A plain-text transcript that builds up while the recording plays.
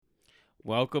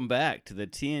Welcome back to the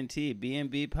TNT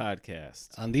B&B podcast.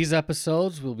 On these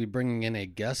episodes, we'll be bringing in a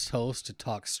guest host to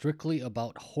talk strictly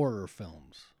about horror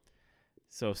films.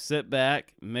 So sit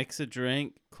back, mix a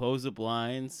drink, close the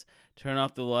blinds, turn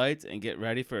off the lights, and get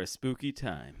ready for a spooky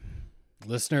time.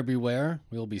 Listener beware,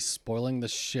 we'll be spoiling the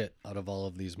shit out of all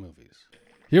of these movies.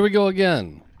 Here we go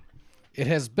again. It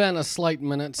has been a slight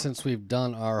minute since we've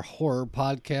done our horror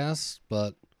podcast,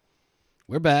 but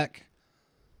we're back.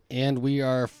 And we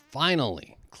are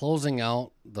finally closing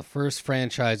out the first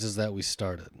franchises that we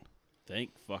started. Thank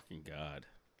fucking God.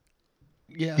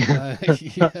 Yeah,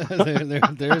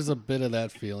 there's a bit of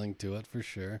that feeling to it for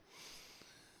sure.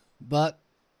 But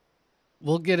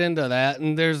we'll get into that.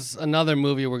 And there's another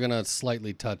movie we're going to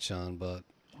slightly touch on. But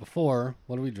before,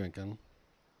 what are we drinking?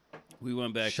 We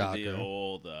went back Shocker. to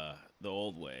the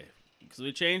old way. Because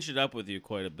we changed it up with you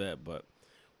quite a bit, but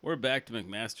we're back to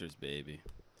McMaster's, baby.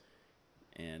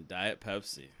 And Diet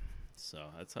Pepsi. So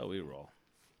that's how we roll.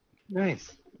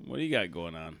 Nice. What do you got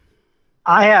going on?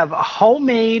 I have a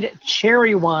homemade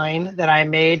cherry wine that I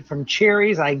made from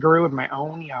cherries I grew in my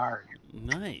own yard.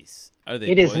 Nice. Are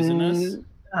they It poisonous? is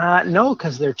no,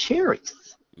 because they're cherries.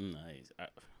 Nice.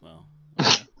 Well,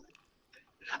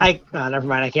 Never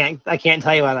mind. I can't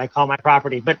tell you what I call my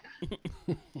property, but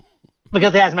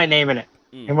because it has my name in it,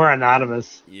 and we're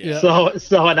anonymous. yeah.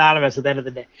 So anonymous at the end of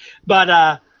the day.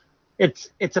 But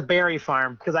it's a berry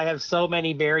farm because I have so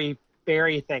many berry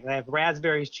things. I have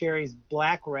raspberries, cherries,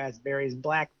 black raspberries,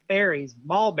 blackberries,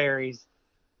 mulberries,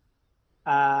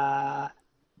 echinacea,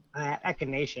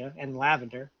 and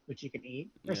lavender, which you can eat.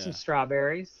 There's some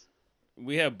strawberries.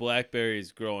 We have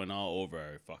blackberries growing all over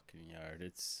our fucking yard.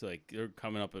 It's like they're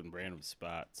coming up in random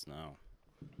spots now.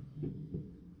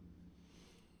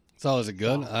 So is it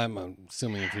good? I'm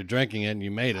assuming if you're drinking it and you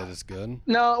made it, it's good.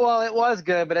 No, well, it was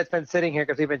good, but it's been sitting here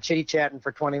because we've been chitty-chatting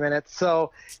for 20 minutes.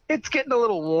 So it's getting a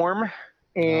little warm,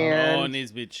 and it needs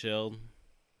to be chilled.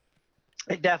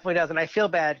 it definitely does. And I feel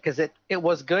bad because it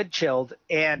was good chilled,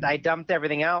 and I dumped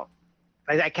everything out.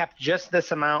 I kept just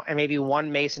this amount and maybe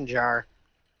one mason jar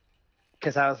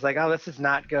because I was like, oh, this is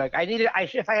not good.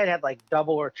 If I had like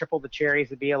double or triple the cherries,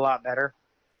 it'd be a lot better.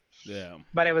 Yeah.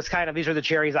 But it was these are the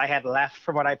cherries I had left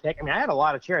from what I picked. I mean, I had a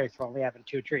lot of cherries from only having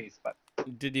 2 trees, but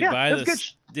Did he Yeah, buy that's the good.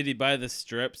 Did he buy the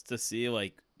strips to see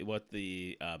like what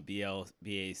the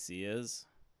BAC is?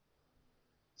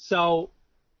 so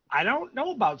I don't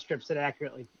know about strips that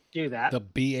accurately do that. The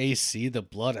BAC, the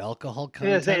blood alcohol Yeah,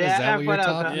 content, say is that what you're blood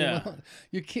talking alcohol. about?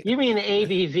 You can't. You mean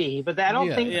ABV, but I don't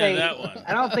Yeah. think Yeah, that one.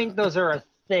 I don't think those are a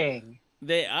thing.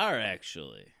 They are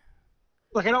actually.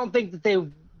 Like I don't think that they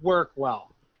work well.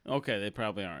 Okay, they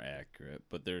probably aren't accurate,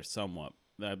 but they're somewhat.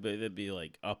 They'd be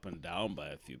like up and down by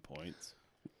a few points.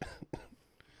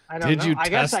 I don't Did know. you I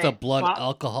guess test the blood well,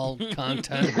 alcohol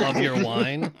content of your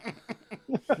wine?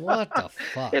 What the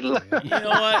fuck? It look- dude? You know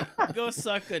what? Go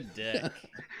suck a dick.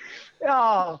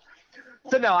 Oh,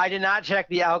 so no, I did not check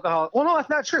the alcohol. Well, no, that's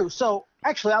not true. So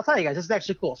actually, I'll tell you guys, this is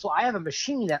actually cool. So I have a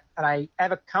machine that I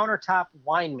have a countertop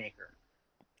wine maker,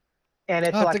 and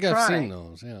it's Oh, I think electronic. I've seen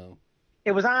those. Yeah.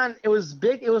 It was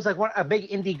big. It was like a big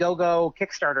Indiegogo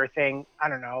Kickstarter thing. I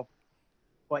don't know.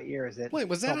 What year is it? Wait,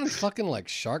 was that Oh, on fucking like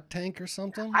Shark Tank or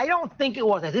something? I don't think it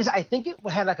was. I think it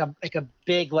had like a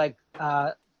big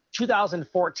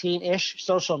 2014-ish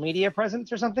social media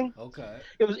presence or something. Okay.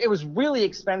 It was really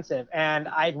expensive, and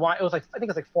I think it was like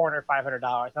 $400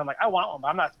 $500. I'm like, I want one, but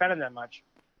I'm not spending that much.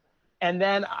 And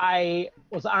then I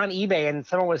was on eBay, and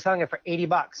someone was selling it for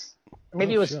 $80.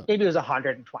 Maybe Oh, it was shit. maybe it was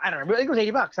 120. I don't know. I think it was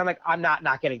 $80. I'm like, I'm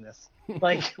not getting this.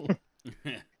 Like,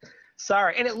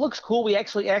 sorry. And it looks cool. It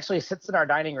actually sits in our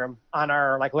dining room on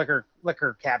our like liquor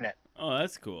cabinet. Oh,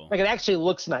 that's cool. Like it actually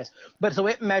looks nice. But so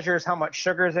it measures how much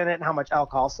sugar's in it and how much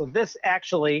alcohol. So this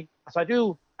actually, I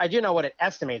do know what it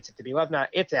estimates it to be. Whether or not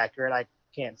it's accurate, I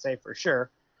can't say for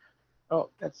sure. Oh,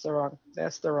 that's the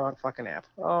wrong fucking app.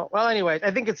 Oh, well, anyway,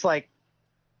 I think it's like,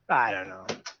 I don't know,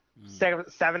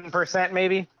 7%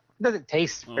 maybe. It doesn't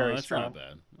taste Oh, very that's strong. not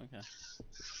bad. Okay.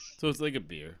 So it's like a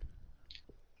beer.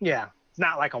 Yeah, it's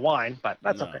not like a wine, but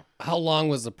that's No. okay. How long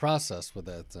was the process with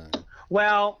that thing?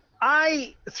 Well,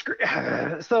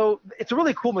 so it's a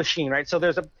really cool machine, right? So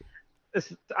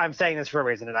I'm saying this for a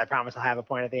reason, and I promise I'll have a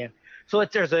point at the end. So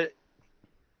the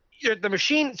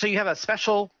machine, so you have a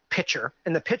special pitcher,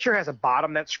 and the pitcher has a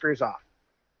bottom that screws off.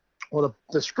 Well,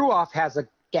 the screw off has a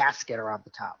gasket around the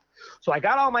top. So I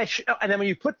got all my, and then when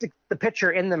you put the pitcher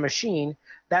in the machine,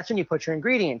 that's when you put your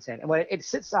ingredients in. And what it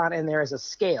sits on in there is a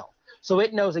scale. So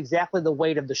it knows exactly the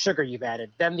weight of the sugar you've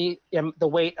added, then the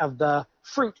weight of the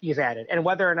fruit you've added, and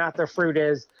whether or not the fruit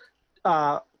is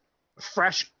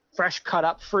fresh cut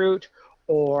up fruit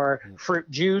or fruit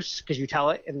juice because you tell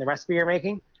it in the recipe you're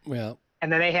making. Yeah.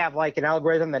 And then they have like an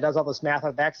algorithm that does all this math on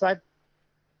the backside.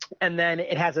 And then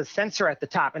it has a sensor at the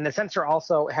top, and the sensor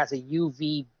also has a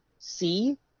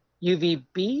UVC,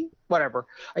 UVB, whatever,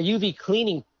 a UV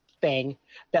cleaning thing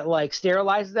that like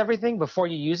sterilizes everything before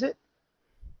you use it.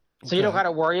 So you don't got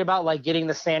to worry about like getting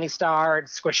the Sandy Star and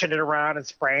squishing it around and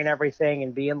spraying everything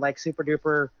and being like super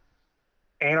duper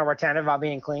anal retentive about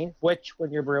being clean, which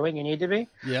when you're brewing you need to be.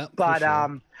 Yeah. But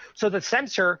sure. so the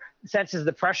sensor senses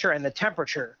the pressure and the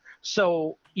temperature.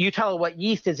 So you tell it what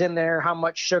yeast is in there, how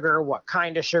much sugar, what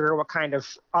kind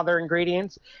of other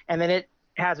ingredients, and then it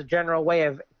has a general way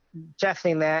of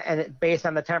testing that, and it, based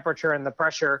on the temperature and the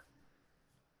pressure,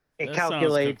 it That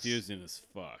calculates. sounds confusing as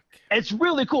fuck. It's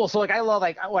really cool. So like I love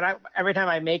like every time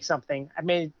I make something, I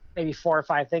made maybe 4 or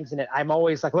 5 things in it. I'm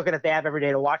always like looking at the app every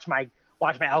day to watch my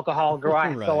alcohol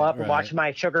graph Right, go up and right. watch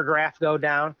my sugar graph go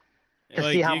down. To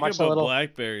Like, see how you much could the put little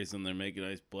blackberries in there, make a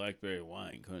nice blackberry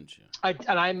wine, couldn't you?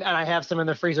 I have some in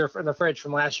the freezer in the fridge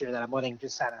from last year that I'm letting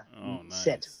just kind of Oh, nice.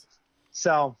 sit.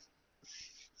 So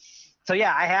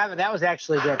yeah, I have. That was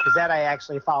actually good because that I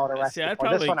actually followed a recipe. See,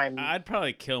 for. This one I'd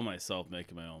probably kill myself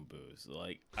making my own booze.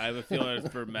 Like, I have a feeling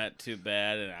I'd ferment too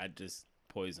bad, and I'd just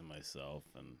poison myself.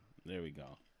 And there we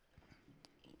go.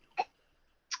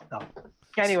 So,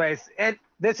 anyways,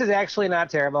 this is actually not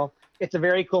terrible. It's a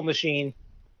very cool machine.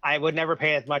 I would never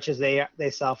pay as much as they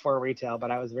sell for retail,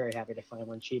 but I was very happy to find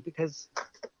one cheap because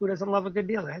who doesn't love a good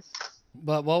deal, guys?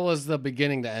 But what was the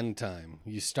beginning to end time?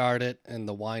 You start it and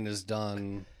the wine is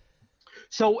done.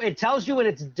 So it tells you when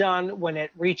it's done when it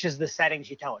reaches the settings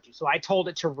you tell it to. So I told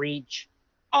it to reach.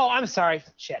 Oh, I'm sorry.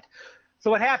 Shit.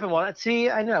 So what happened? Well, let's see.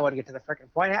 I knew I wouldn't get to the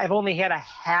freaking point. I've only had a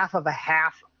half of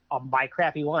my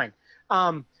crappy wine.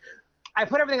 I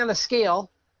put everything on the scale,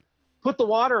 put the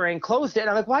water in, closed it, and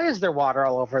I'm like, why is there water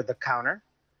all over the counter?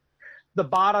 The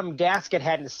bottom gasket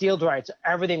hadn't sealed right, so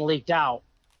everything leaked out.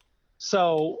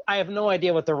 So I have no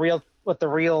idea what the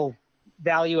real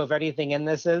value of anything in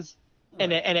this is.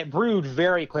 And it brewed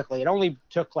very quickly. It only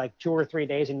took like 2 or 3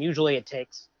 days, and usually it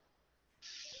takes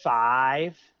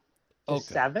 5 to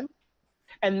 7.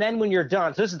 And then when you're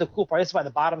done, so this is the cool part. This is why the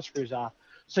bottom screws off.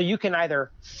 So you can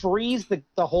either freeze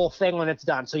the whole thing when it's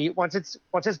done. So once it's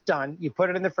done, you put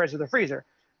it in the fridge or the freezer,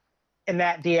 and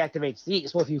that deactivates the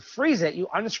yeast. Well, if you freeze it, you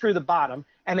unscrew the bottom,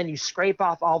 and then you scrape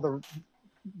off all the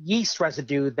yeast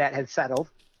residue that had settled,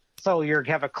 so you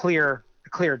have a clear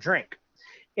drink.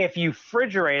 If you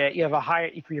refrigerate it, you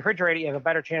have a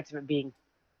better chance of it being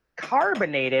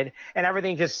carbonated, and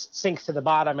everything just sinks to the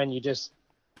bottom, and you just,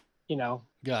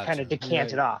 kind of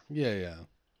decant it off. Yeah.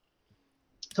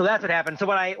 So that's what happened. So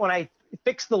when I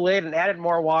fixed the lid and added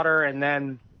more water, and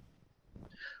then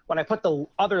when I put the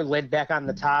other lid back on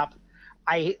the top,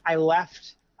 I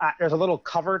left. There's a little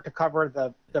cover to cover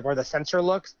the where the sensor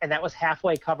looks, and that was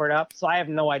halfway covered up. So I have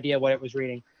no idea what it was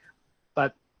reading,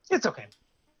 but it's okay.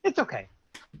 It's okay.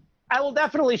 I will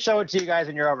definitely show it to you guys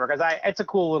when you're over because it's a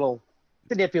cool little,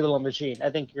 nippy little machine. I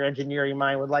think your engineering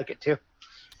mind would like it too.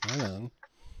 Hang on.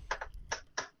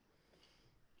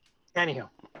 Anyhow.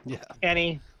 Yeah.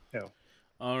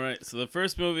 All right, so the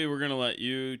first movie we're gonna let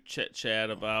you chat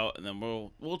about, and then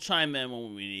we'll chime in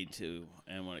when we need to,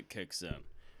 and when it kicks in.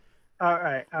 All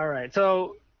right.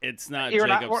 So it's not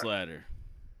Jacob's Jacob's Ladder.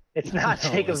 It's not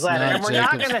No, Jacob's it's Ladder, not and we're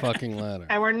Jacob's not gonna fucking ladder.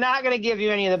 and we're not gonna give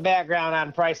you any of the background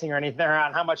on pricing or anything, or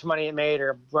on how much money it made,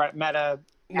 or Meta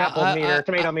Apple meter,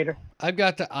 tomato meter. I've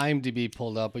got the IMDb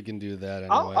pulled up. We can do that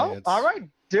anyway. All right,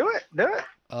 do it.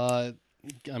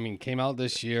 I mean, came out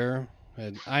this year.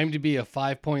 Had IMDb a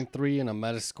 5.3 and a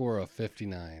Metascore of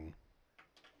 59.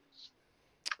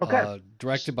 Okay.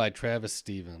 Directed by Travis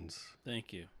Stevens.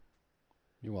 Thank you.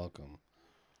 You're welcome.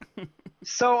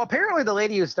 So apparently the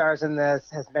lady who stars in this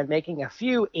has been making a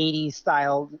few 80s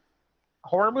style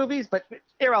horror movies, but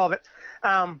irrelevant.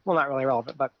 Well, not really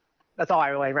relevant, but that's all I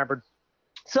really remembered.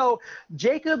 So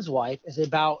Jacob's Wife is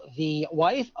about the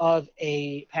wife of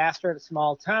a pastor in a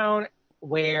small town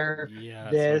where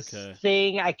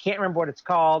thing, I can't remember what it's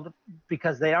called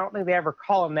because I don't think they ever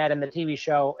call him that in the TV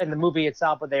show, in the movie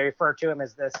itself, but they refer to him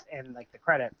as this in like the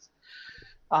credits.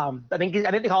 I think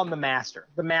they call him the Master.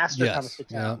 The Master comes to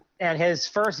town, and his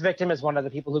first victim is one of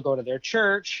the people who go to their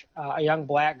church, a young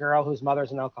black girl whose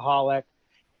mother's an alcoholic,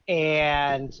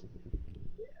 and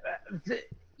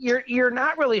you're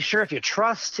not really sure if you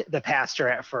trust the pastor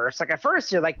at first. Like at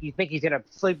first, you think he's gonna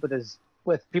sleep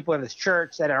with people in his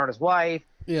church that aren't his wife.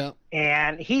 Yeah.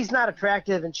 And he's not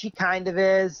attractive, and she kind of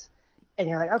is. And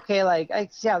you're like, okay, like I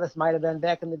see how this might have been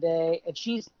back in the day. And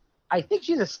I think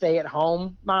she's a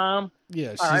stay-at-home mom.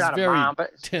 Yeah, she's not a very mom,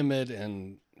 but timid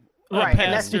and Right,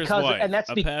 and that's pastor's because wife. and that's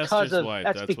A because pastor's of wife,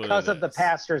 that's that's what because it of the is.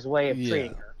 pastor's way of Yeah.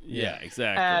 treating her. Yeah,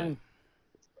 exactly. And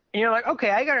you're like,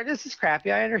 okay, I got it. This is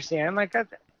crappy. I understand. Like,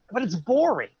 but it's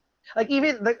boring. Like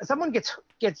even someone gets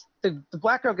the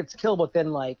black girl gets killed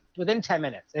within 10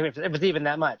 minutes. If it was even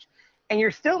that much, and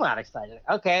you're still not excited.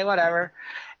 Okay, whatever.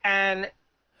 And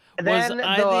then Was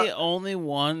I the only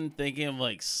one thinking of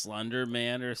like Slender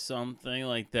Man or something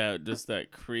like that? Just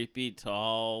that creepy,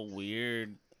 tall,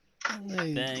 weird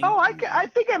thing. Oh, I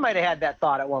think I might have had that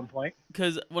thought at one point.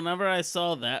 Because whenever I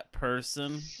saw that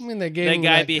person, I mean, they gave that him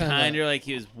guy that behind kinda, her, like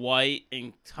he was white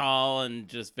and tall and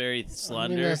just very I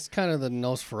slender. mean, that's kind of the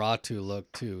Nosferatu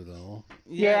look too, though.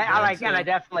 Yeah, that and I too.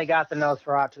 definitely got the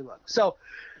Nosferatu look. So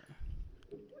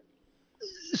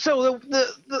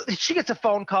she gets a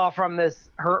phone call from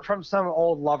from some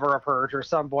old lover of hers or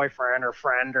some boyfriend or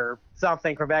friend or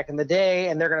something from back in the day,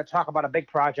 and they're going to talk about a big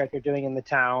project they're doing in the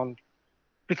town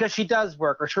because she does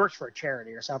work or she works for a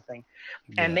charity or something.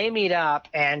 And Yeah. they meet up,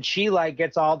 and she like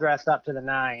gets all dressed up to the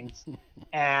nines,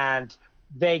 and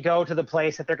they go to the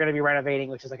place that they're going to be renovating,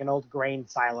 which is like an old grain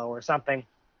silo or something,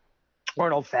 or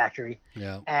an old factory,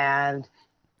 Yeah. and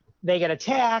they get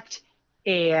attacked.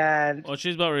 And Well,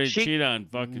 she's about ready to She- cheat on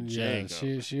fucking Yeah,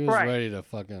 Jacob. she was Right. ready to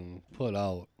fucking put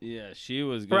out. Yeah, she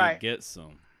was gonna Right. get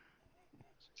some.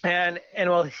 and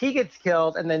well, he gets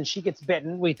killed, and then she gets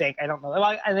bitten. We think, I don't know,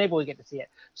 well, and maybe we get to see it.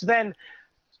 So then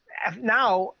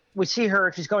now we see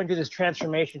her. She's going through this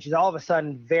transformation. She's all of a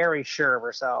sudden very sure of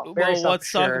herself. Very Well, let's talk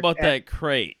self-assured, about and- that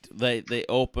crate. They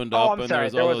opened Oh, up I'm and sorry, there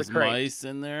was there all was a those crate. mice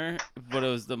in there, but it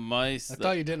was the mice. I that-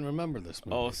 thought you didn't remember this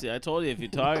movie. Oh, see, I told you if you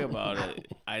talk about it,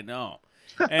 I know.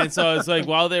 And so it's like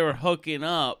while they were hooking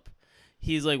up,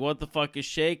 he's like, "What the fuck is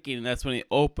shaking?" And that's when he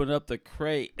opened up the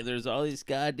crate, and there's all these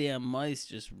goddamn mice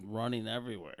just running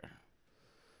everywhere.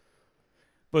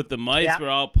 But the mice Yeah. were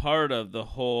all part of the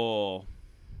whole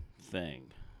thing.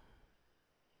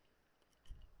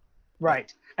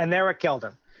 right, and there it killed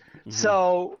him. Mhm.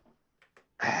 So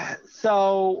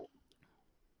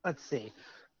let's see.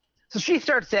 So she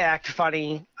starts to act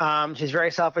funny. She's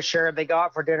very self-assured. They go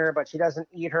out for dinner, but she doesn't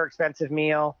eat her expensive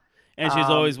meal. And she's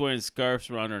Um, always wearing scarves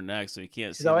around her neck, so you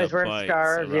can't see She's always the wearing bites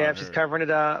scarves. Yeah, around she's her. covering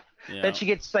it up. Yeah. Then she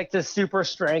gets like this super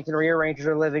strength and rearranges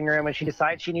her living room, and she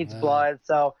decides she needs Yeah. blood.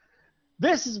 So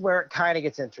this is where it kind of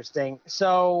gets interesting.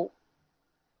 So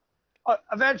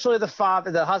eventually, the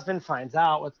husband finds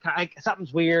out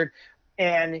something's weird,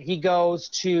 and he goes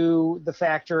to the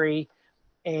factory,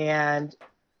 and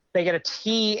they get a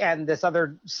tea and this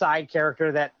other side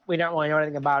character that we don't really know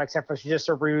anything about except for she's just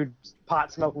a rude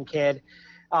pot smoking kid.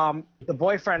 The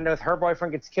boyfriend with her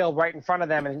boyfriend gets killed right in front of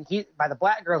them, and by the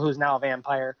black girl who's now a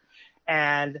vampire.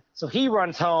 And so he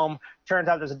runs home. Turns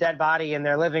out there's a dead body in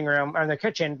their living room or in their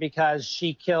kitchen because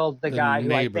she killed the guy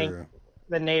who I think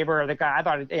the neighbor or the guy. I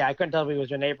thought, I couldn't tell if he was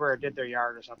their neighbor or did their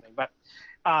yard or something. But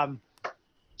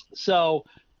so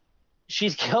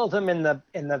she's killed him in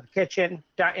the kitchen,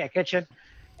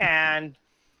 and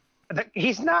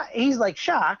he's like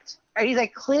shocked, and he's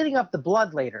like cleaning up the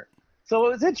blood later. So it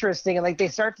was interesting, and like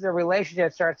their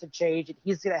relationship starts to change, and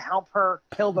he's gonna help her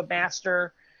kill the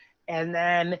master, and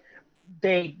then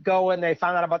they go and they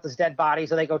find out about this dead body,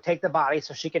 so they go take the body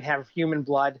so she can have human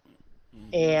blood,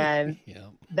 and Yeah.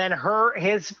 then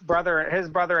his brother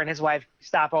and his wife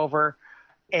stop over,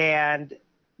 and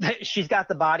she's got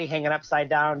the body hanging upside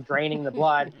down, draining the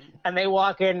blood, and they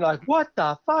walk in like, what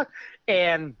the fuck?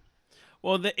 And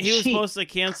Well, he was She- supposed to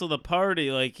cancel the party.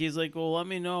 Like, he's like, well, let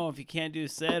me know if you can't do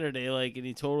Saturday. Like, and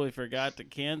he totally forgot to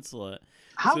cancel it.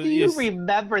 how So do you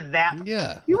remember that?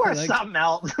 Yeah. You are like, something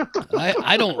else.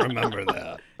 I don't remember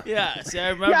that. Yeah, see, I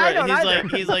remember I it. don't either.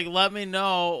 He's like, let me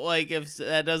know, like, if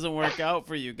that doesn't work out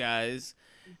for you guys.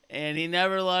 And he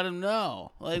never let him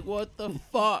know. Like, what the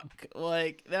fuck?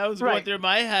 Like, that was going Right. through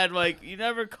my head. Like, you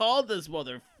never called this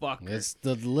motherfucker. It's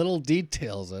the little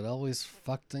details that always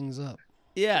fuck things up.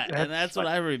 Yeah, That's and that's what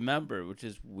funny. I remember, which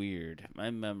is weird.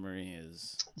 My memory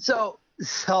is... so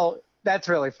that's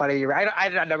really funny. I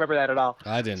don't remember that at all.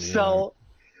 I didn't. So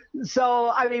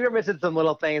I mean, you're missing some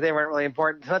little things. They weren't really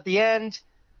important. So at the end,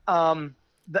 you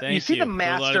Thank see you the for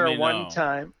master letting me one know.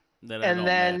 time. That I And don't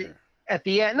then- matter. At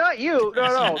the end, not you.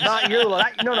 No, not your little.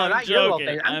 Not I'm your little joking.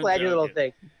 thing. I'm I'm glad your little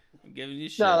joking. thing. I'm giving you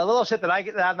shit. No, the little shit that I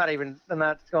get, I'm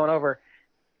not going over.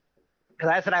 Because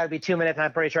I said I would be 2 minutes, and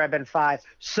I'm pretty sure I've been 5.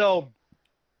 So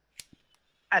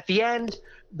at the end,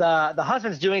 the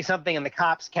husband's doing something, and the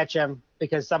cops catch him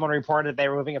because someone reported they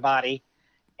were moving a body,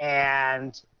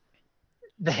 and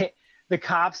the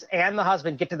cops and the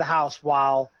husband get to the house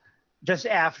while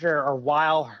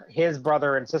his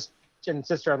brother and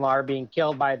sister-in-law are being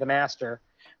killed by the master,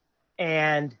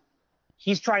 and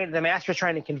the master's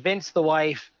trying to convince the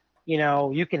wife,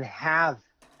 you can have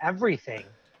everything,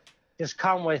 just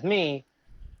come with me.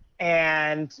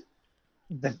 And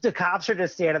the cops are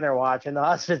just standing there watching the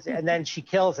husband, and then she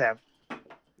kills him.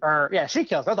 She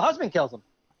kills him. The husband kills him.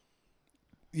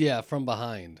 Yeah, from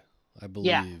behind, I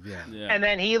believe. Yeah. And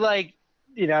then he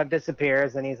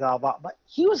disappears, and he's all about. But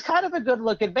he was kind of a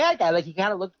good-looking bad guy. Like, he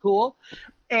kind of looked cool.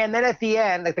 And then at the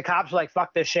end, like, the cops were like,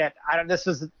 "Fuck this shit. This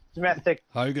was domestic.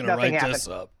 How are you gonna write this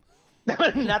up?"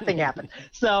 Nothing happened.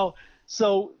 So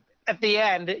at the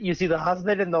end, you see the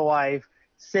husband and the wife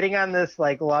sitting on this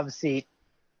like love seat,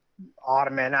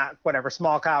 ottoman, whatever,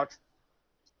 small couch,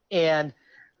 and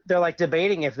they're like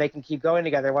debating if they can keep going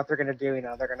together, what they're gonna do.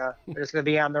 They're just gonna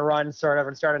be on the run, sort of,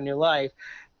 and start a new life,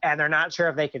 and they're not sure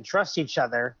if they can trust each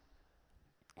other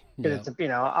because it's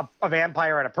a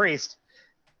vampire and a priest,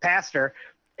 pastor,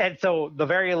 and so the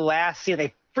very last scene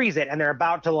they freeze it, and they're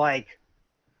about to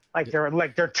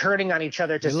they're turning on each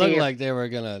other to see. It looked like they were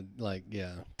gonna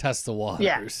test the waters.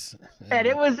 Yeah, and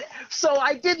it was so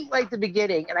I didn't like the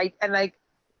beginning,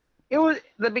 it was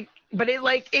but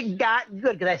it got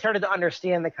good because I started to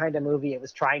understand the kind of movie it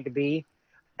was trying to be,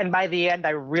 and by the end I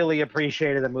really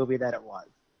appreciated the movie that it was.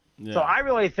 Yeah. So I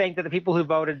really think that the people who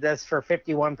voted this for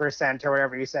 51% or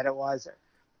whatever you said it was,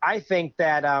 I think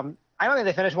that I don't think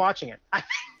they finished watching it.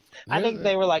 I think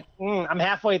they were like, I'm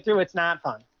halfway through. It's not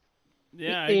fun.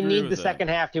 Yeah, you need the second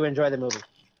half to enjoy the movie.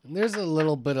 And there's a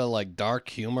little bit of like dark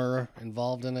humor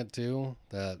involved in it too.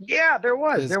 There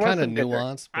was. There was kind of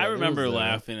nuanced. I remember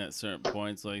laughing at certain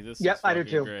points. Like this. Yep, I do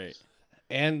too. Great.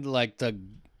 And like the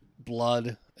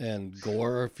blood and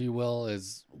gore, if you will,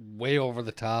 is way over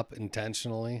the top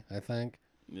intentionally, I think.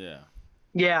 Yeah.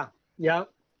 Yeah. Yeah.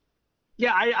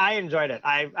 Yeah. I enjoyed it.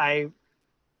 I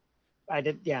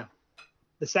did. Yeah.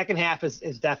 The second half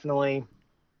is definitely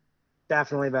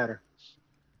better.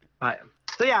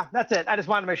 So yeah, that's it. I just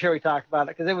wanted to make sure we talked about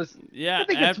it because it was. Yeah, I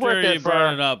think after it's worth you it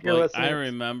brought it up, like, I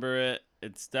remember it.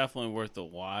 It's definitely worth a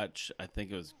watch. I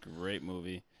think it was a great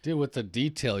movie. Dude, with the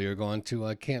detail you're going to,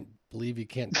 I can't believe you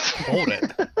can't quote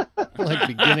it. Like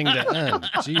beginning to end.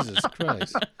 Jesus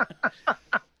Christ.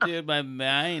 Dude, my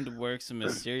mind works in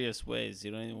mysterious ways.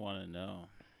 You don't even want to know.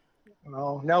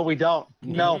 No, we don't.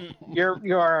 No,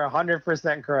 you are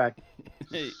 100% correct.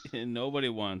 And nobody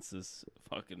wants this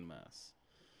fucking mess.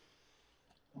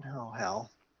 Oh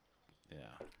hell. Yeah.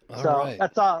 All so right.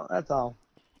 That's all.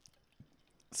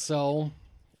 So,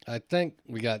 I think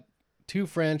we got 2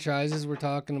 franchises we're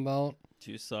talking about.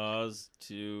 2 Saws,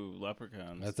 2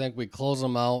 Leprechauns. I think we close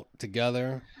them out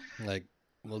together. Like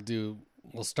we'll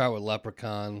start with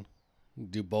Leprechaun,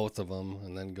 do both of them,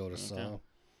 and then go to Saw.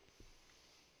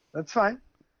 That's fine.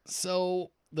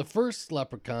 So the first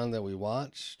Leprechaun that we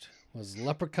watched was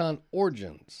Leprechaun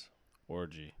Origins.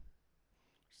 Orgy.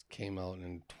 Came out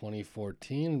in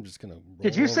 2014. I'm just gonna.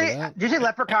 Did you say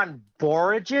Leprechaun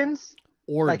Borigins?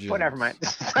 Origins. Like, never mind.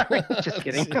 Sorry, just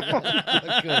kidding.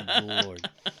 Good Lord.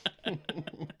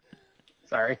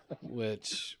 Sorry.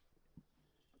 Which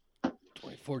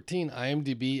 2014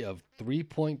 IMDb of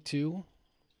 3.2.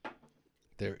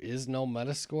 There is no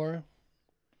Metascore.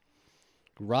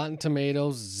 Rotten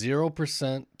Tomatoes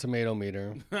 0% tomato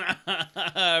meter.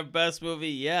 Our best movie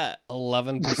yet.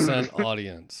 11%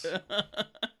 audience.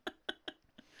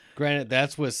 Granted,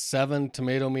 that's with 7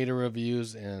 tomato meter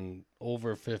reviews and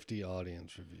over 50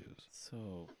 audience reviews.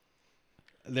 So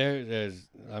there's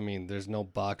no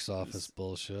box office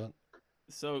bullshit.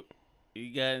 So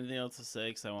you got anything else to say?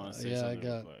 Because I want to say something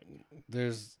real quick.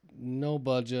 There's no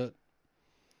budget.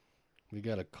 We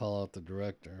got to call out the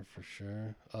director for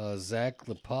sure. Zach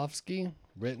Lipovsky,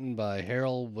 written by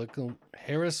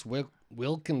Harris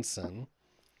Wilkinson.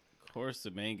 Of course,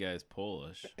 the main guy's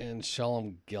Polish. And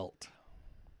Shalom Gelt.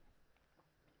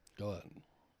 Go ahead.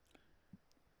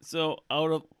 So,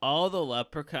 out of all the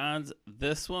Leprechauns,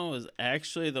 this one was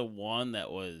actually the one that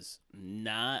was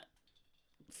not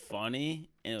funny,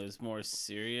 and it was more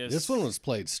serious. This one was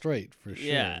played straight, for sure.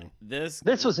 Yeah, this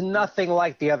was nothing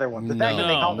like the other one. The fact that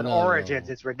they called it Origins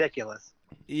is ridiculous.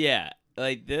 Yeah,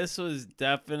 like, this was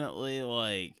definitely,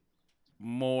 like,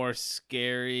 more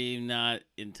scary, not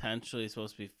intentionally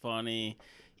supposed to be funny.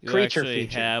 You Creature actually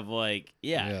feature. have, like,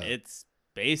 it's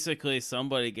basically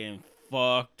somebody getting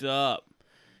fucked up.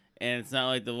 And it's not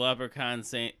like the Leprechaun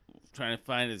trying to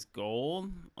find his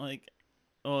gold. Like,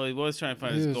 well, he was trying to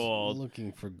find his gold.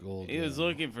 Looking for gold. He was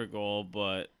looking for gold,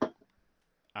 but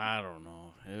I don't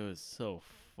know. It was so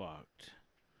fucked.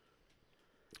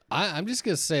 I'm just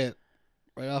gonna say it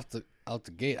right out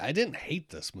the gate. I didn't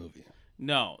hate this movie.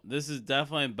 No, this is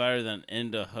definitely better than In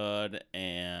the Hood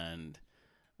and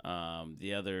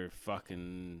the other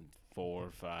fucking 4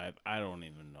 or 5. I don't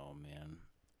even know, man.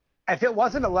 If it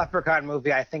wasn't a Leprechaun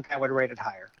movie, I think I would rate it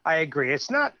higher. I agree. It's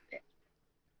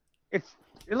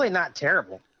really not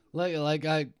terrible. Like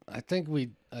I think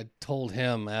I told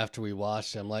him after we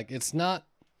watched him, like it's not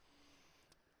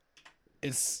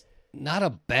a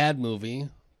bad movie,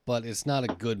 but it's not a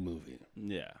good movie.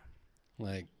 Yeah.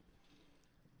 Like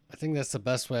I think that's the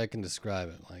best way I can describe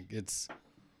it. Like it's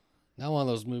not one of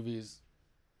those movies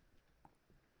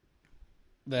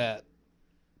that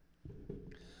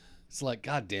it's like,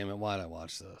 God damn it, why'd I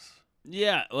watch this?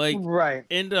 Yeah, like Right.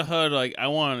 Into Hood, like I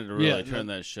wanted to really Yeah, turn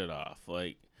that shit off.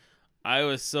 Like I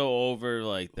was so over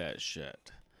like that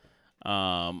shit.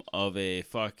 Of a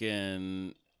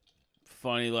fucking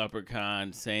funny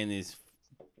leprechaun saying these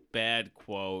bad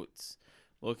quotes,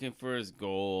 looking for his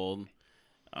gold,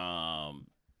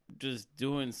 just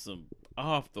doing some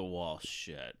off the wall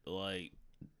shit. Like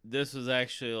this was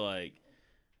actually like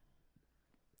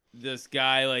this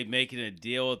guy like making a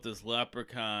deal with this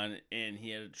leprechaun, and he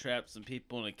had to trap some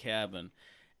people in a cabin.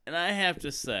 And I have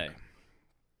to say,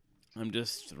 I'm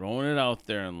just throwing it out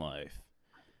there in life.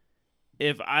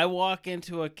 If I walk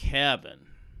into a cabin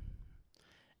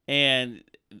and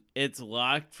it's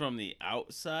locked from the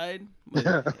outside,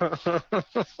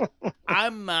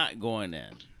 I'm not going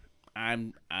in.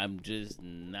 I'm just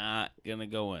not gonna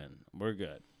go in. We're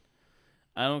good.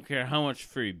 I don't care how much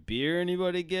free beer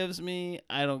anybody gives me.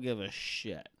 I don't give a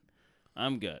shit.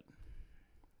 I'm good.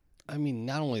 I mean,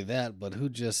 not only that, but who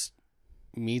just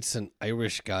meets an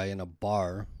Irish guy in a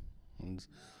bar? And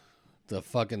the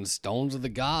fucking Stones of the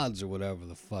Gods or whatever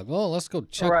the fuck. Oh, let's go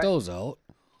check those out.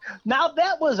 Now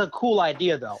that was a cool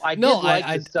idea, though. I No, did like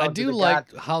I the Stones do of the like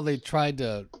Gods. how they tried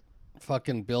to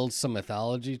fucking build some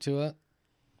mythology to it.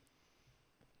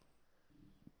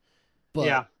 But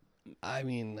Yeah. I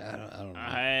mean, I don't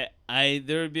know.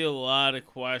 There would be a lot of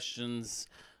questions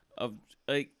of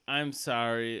like, I'm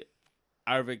sorry,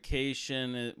 our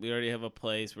vacation, we already have a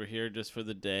place. We're here just for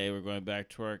the day. We're going back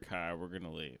to our car. We're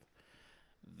gonna leave.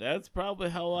 That's probably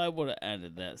how I would have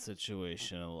ended that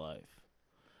situation in life.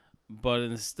 But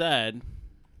instead,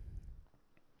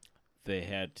 they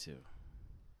had to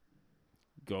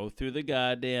go through the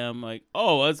goddamn like,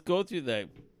 oh, let's go through that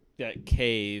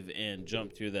cave and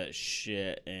jump through that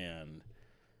shit and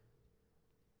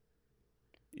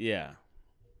yeah.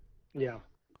 Yeah.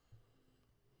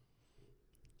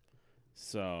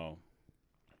 So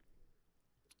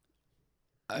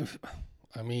I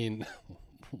mean,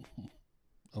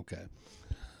 okay.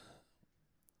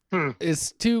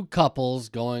 It's two couples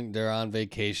they're on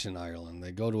vacation in Ireland.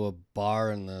 They go to a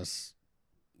bar in this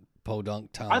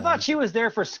podunk town. I thought she was there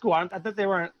for school. I thought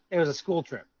it was a school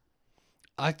trip.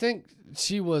 I think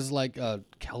she was like a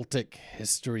Celtic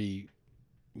history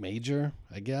major,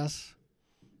 I guess.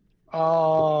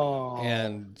 Oh.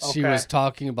 And she was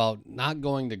talking about not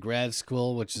going to grad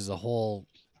school, which is a whole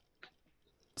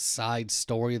side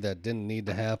story that didn't need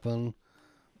to happen.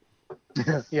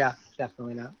 Yeah,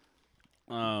 definitely not.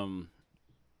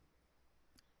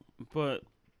 But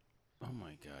oh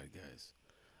my god, guys,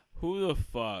 who the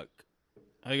fuck?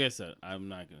 Like I said, I'm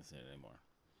not gonna say it anymore.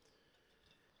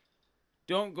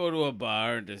 Don't go to a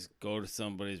bar and just go to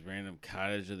somebody's random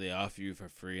cottage that they offer you for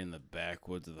free in the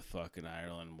backwoods of the fucking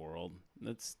Ireland world.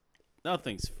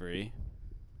 Nothing's free.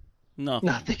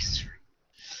 Nothing's free.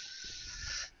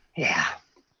 Yeah.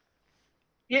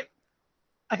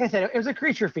 Like I said, it was a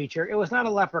creature feature. It was not a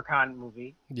leprechaun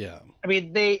movie. Yeah. I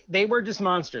mean, they were just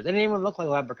monsters. They didn't even look like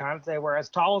leprechauns. They were as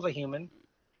tall as a human,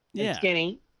 and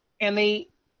skinny, and they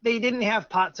didn't have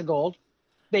pots of gold.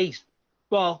 They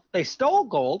stole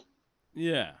gold.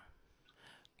 Yeah.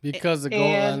 Because the gold,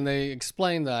 and they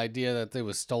explained the idea that they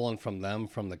was stolen from them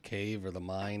from the cave or the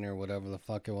mine or whatever the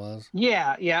fuck it was.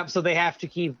 Yeah. So they have to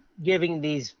keep giving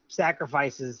these sort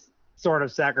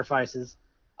of sacrifices,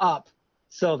 up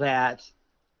so that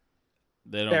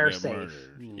they're get safe.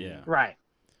 Murdered. Yeah. Right.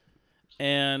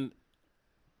 And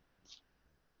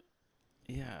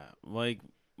yeah, like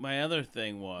my other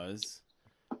thing was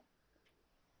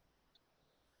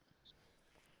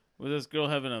with this girl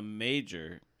having a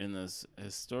major in this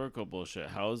historical bullshit,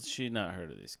 how has she not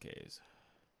heard of these caves?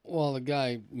 Well, the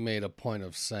guy made a point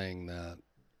of saying that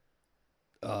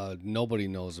nobody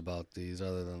knows about these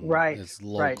other than it's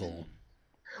local. Right.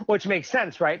 Which makes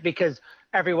sense, right? Because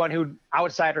everyone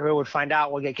outsider who would find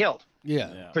out will get killed.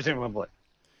 Yeah. Presumably.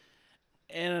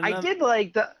 And I did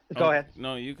like the. Go ahead.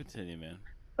 No, you continue, man.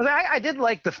 I did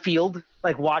like the field,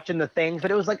 like watching the things,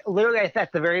 but it was like literally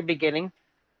at the very beginning.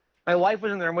 My wife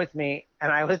was in there with me,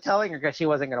 and I was telling her because she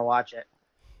wasn't going to watch it.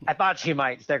 I thought she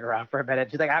might stick around for a minute.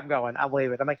 She's like, I'm going. I'll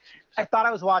leave it. I'm like, I thought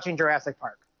I was watching Jurassic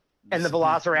Park. and the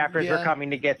velociraptors Yeah. are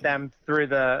coming to get them through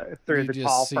the You the just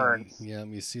tall see, ferns. Yeah,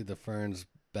 you see the ferns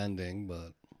bending,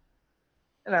 but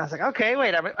And I was like, okay,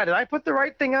 wait, did I put the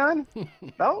right thing on?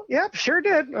 Oh, yep, sure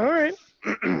did. All right.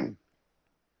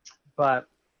 But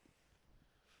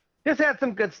this had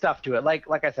some good stuff to it. Like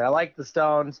I said, I like the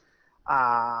Stones.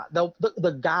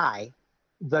 The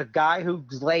guy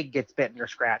whose leg gets bitten or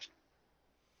scratched.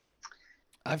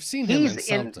 I've seen him in He's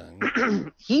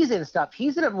something. he's in stuff.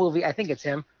 He's in a movie. I think it's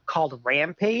him called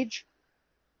Rampage.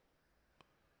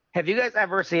 Have you guys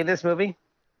ever seen this movie?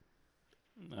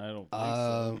 I don't think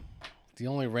so. The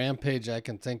only Rampage I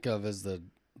can think of is the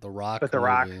Rock With The movie.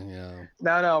 Rock? Yeah.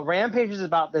 No. Rampage is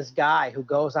about this guy who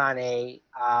goes on a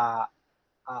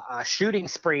shooting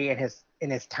spree in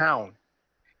his town,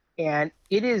 and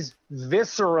it is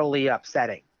viscerally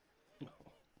upsetting.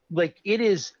 Like it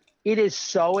is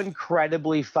so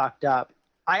incredibly fucked up.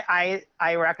 I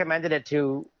recommended it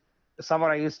to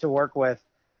someone I used to work with,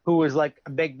 who was like a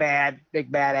big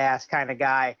badass kind of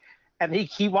guy, and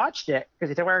he watched it because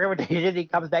he took my recommendation. He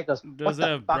comes back, goes, Does "What it the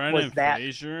have fuck Brendan was that?"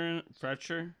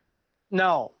 Fraser?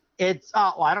 No, it's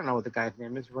well, I don't know what the guy's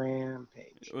name is.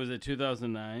 Rampage. Was it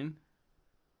 2009?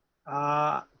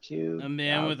 A 2000.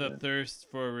 man with a thirst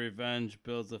for revenge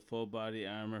builds a full body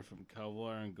armor from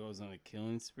Kevlar and goes on a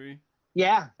killing spree.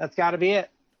 Yeah, that's got to be it.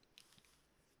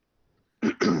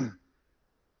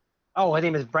 Oh, his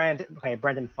name is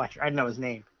Brendan Fletcher. I didn't know his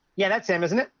name. Yeah, that's him,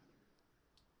 isn't it?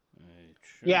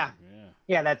 Sure, Yeah.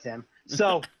 Yeah, that's him.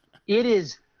 So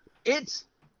it's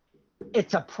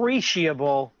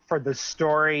appreciable for the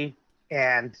story,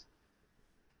 but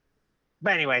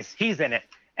anyways, he's in it,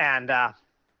 and I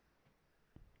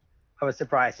was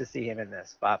surprised to see him in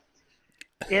this, but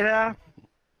yeah,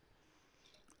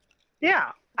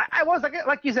 I was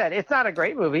like you said, it's not a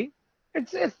great movie.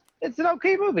 It's an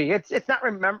okay movie. It's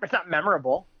not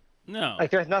memorable. No. Like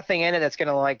there's nothing in it that's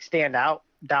gonna like stand out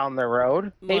down the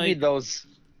road. Maybe Like- those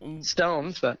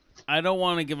Stones, but I don't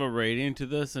want to give a rating to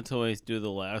this until I do the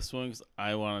last one, because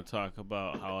I want to talk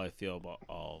about how I feel about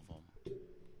all of them.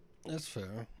 That's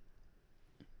fair.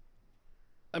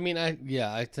 I mean, I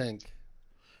think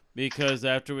Because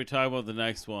after we talk about the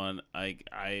next one,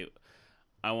 I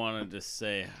wanted to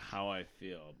say how I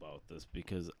feel about this,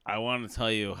 because I want to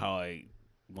tell you how I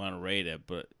want to rate it,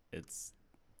 but it's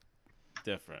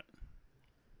different.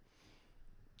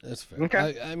 that's fair.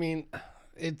 Okay. I mean,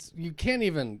 you can't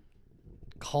even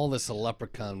call this a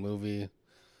Leprechaun movie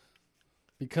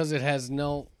because it has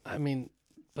no. I mean,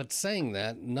 but saying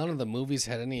that, none of the movies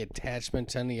had any attachment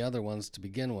to any other ones to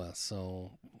begin with.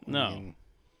 So No. I mean,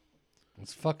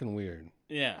 it's fucking weird.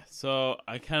 Yeah, so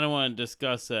I kind of want to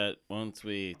discuss that once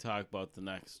we talk about the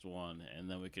next one, and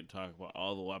then we can talk about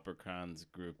all the leprechauns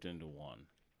grouped into one.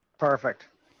 perfect.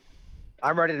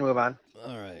 I'm ready to move on.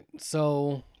 All right.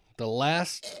 So the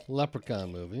last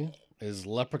Leprechaun movie is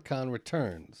Leprechaun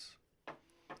Returns.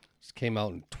 This came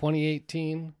out in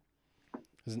 2018.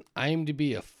 It's an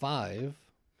IMDb of 5.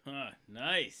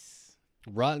 Nice.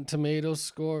 Rotten Tomatoes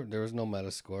score, there was no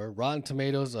Metascore. Rotten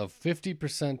Tomatoes of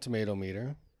 50% tomato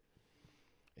meter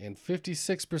and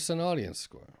 56% audience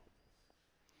score.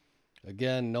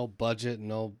 Again, no budget,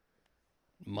 no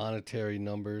monetary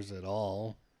numbers at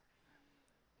all.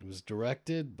 It was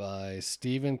directed by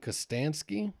Steven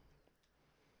Kostansky,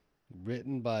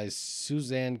 written by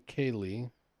Suzanne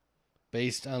Cayley,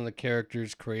 based on the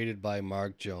characters created by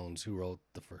Mark Jones, who wrote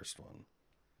the first one.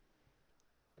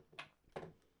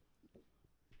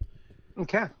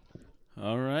 Okay.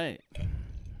 All right.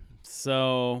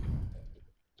 So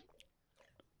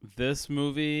this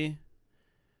movie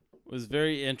was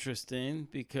very interesting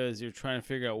because you're trying to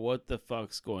figure out what the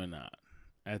fuck's going on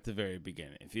at the very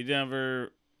beginning. If you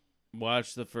never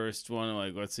watched the first one,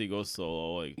 like let's say go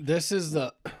solo, like This is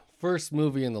the first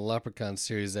movie in the Leprechaun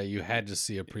series that you had to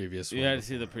see a previous one. you had to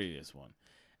see the previous one.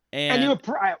 And you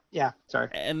yeah, sorry.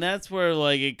 And that's where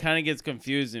like it kind of gets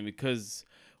confusing, because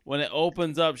when it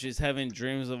opens up, she's having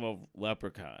dreams of a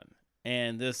leprechaun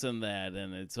and this and that,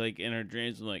 and it's like in her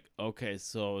dreams, I'm like, okay,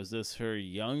 so is this her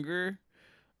younger,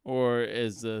 or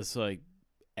is this like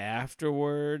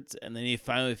afterwards? And then you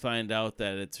finally find out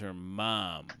that it's her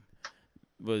mom,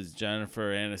 was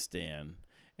Jennifer Aniston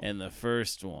in the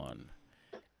first one,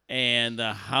 and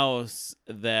the house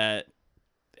that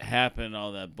happened,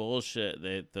 all that bullshit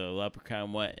that the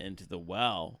leprechaun went into the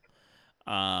well,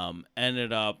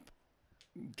 ended up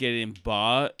getting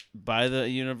bought by the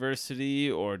university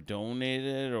or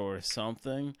donated or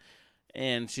something.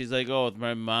 And she's like, oh, with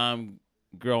my mom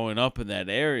growing up in that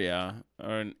area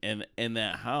or in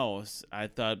that house, I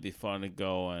thought it'd be fun to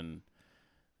go and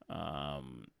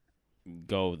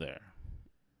go there.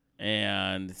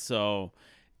 And so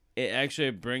it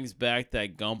actually brings back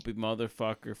that gumpy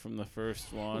motherfucker from the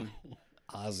first one,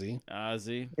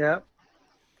 Ozzy. Yep.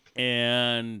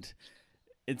 And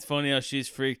it's funny how she's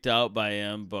freaked out by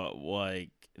him, but like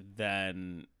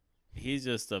then he's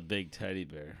just a big teddy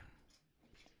bear.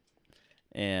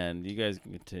 And you guys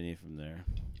can continue from there.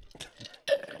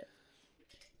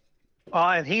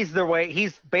 And he's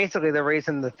basically the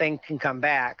reason the thing can come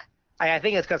back. I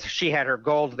think it's because she had her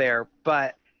gold there,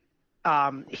 but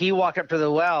he walked up to the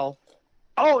well.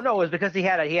 Oh no, it was because he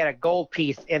had a gold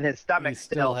piece in his stomach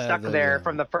still stuck there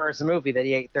from the first movie that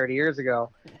he ate 30 years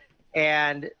ago.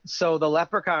 And so the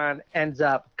leprechaun ends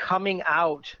up coming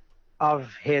out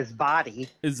of his body.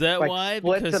 Is that like, why?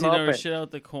 splits Because him he never open. shit out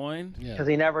the coin? Yeah. Because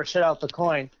he never shit out the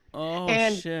coin. Oh,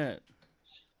 shit.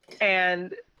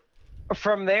 And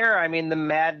from there, I mean, the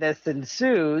madness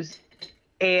ensues.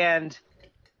 And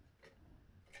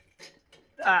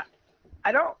I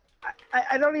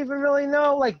don't even really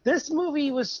know. Like, this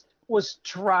movie was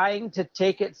trying to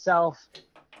take itself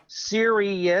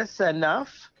serious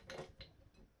enough.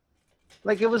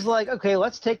 Like, it was like, okay,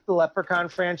 let's take the Leprechaun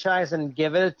franchise and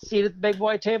give it a seat at the big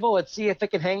boy table. Let's see if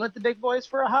it can hang with the big boys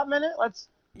for a hot minute.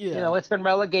 It's been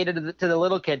relegated to the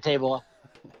little kid table.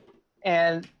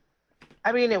 And,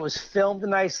 I mean, it was filmed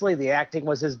nicely. The acting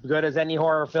was as good as any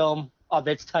horror film of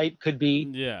its type could be.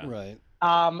 Yeah. Right.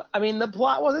 I mean, the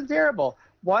plot wasn't terrible.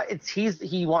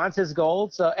 He wants his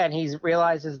gold, and he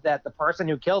realizes that the person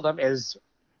who killed him is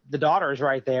the daughter's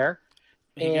right there.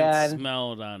 He can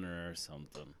smell it on her or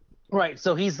something. Right,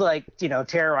 so he's like,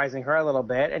 terrorizing her a little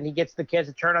bit, and he gets the kids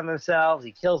to turn on themselves.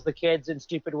 He kills the kids in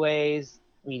stupid ways.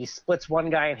 I mean, he splits one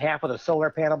guy in half with a solar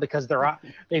panel because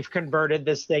they've converted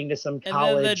this thing to some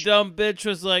college. And then the dumb bitch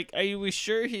was like, "Are we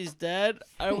sure he's dead?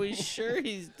 Are we sure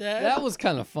he's dead?" That was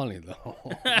kind of funny though.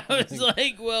 I was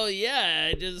like, "Well, yeah,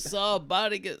 I just saw a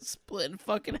body get split in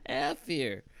fucking half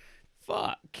here.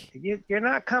 Fuck." You're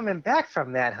not coming back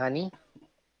from that, honey.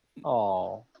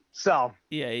 Oh. So.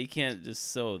 Yeah, you can't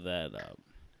just sew that up.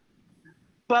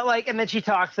 But and then she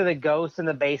talks to the ghost in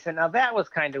the basement. Now that was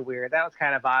kind of weird. That was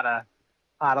kind of out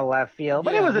of left field,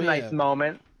 but it was a nice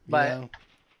moment. But,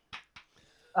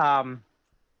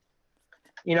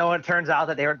 it turns out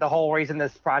that the whole reason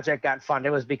this project got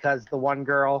funded was because the one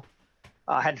girl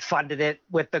had funded it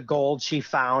with the gold she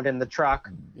found in the truck.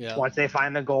 Yeah. Once they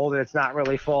find the gold, and it's not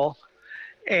really full,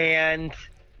 and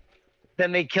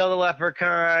then they kill the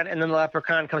leprechaun, and then the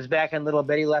leprechaun comes back in little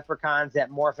bitty leprechauns that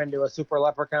morph into a super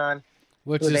leprechaun.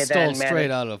 Which is stole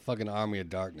straight out of fucking Army of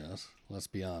Darkness. Let's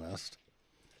be honest.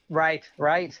 Right.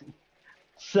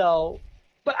 So,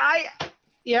 but I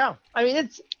mean,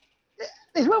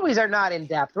 these movies are not in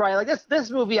depth, right? Like this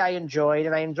movie I enjoyed,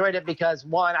 and I enjoyed it because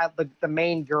one, the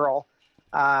main girl,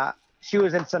 she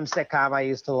was in some sitcom I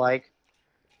used to like,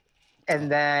 and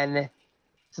then.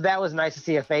 So that was nice to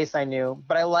see a face I knew,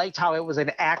 but I liked how it was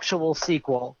an actual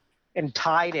sequel and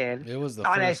tied in. It was the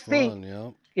first one, yeah.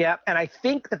 Yeah, and I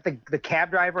think that the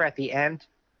cab driver at the end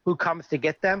who comes to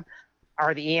get them,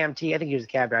 or the EMT, I think he was a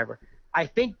cab driver. I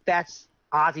think that's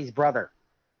Ozzy's brother,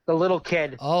 the little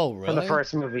kid from the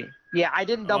first movie. Yeah, I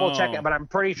didn't double check it, but I'm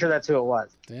pretty sure that's who it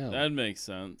was. Damn. That makes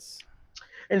sense.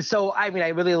 And so, I mean, I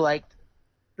really liked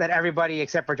that everybody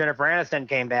except for Jennifer Aniston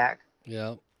came back.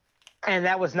 Yeah. And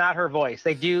that was not her voice.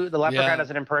 The leprechaun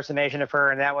does an impersonation of her,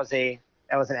 and that was an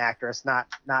actress, not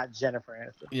Jennifer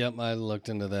Aniston. Yep, I looked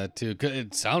into that too.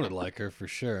 It sounded like her for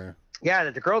sure. Yeah,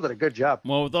 the girl did a good job.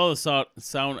 Well, with all the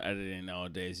sound editing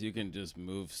nowadays, you can just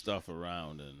move stuff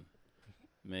around and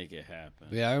make it happen.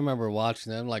 Yeah, I remember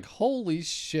watching that. I'm like, holy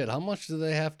shit, how much do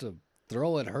they have to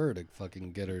throw at her to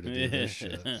fucking get her to do this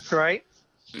shit? Right.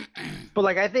 But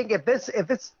I think if it's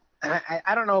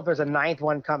I don't know if there's a ninth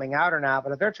one coming out or not,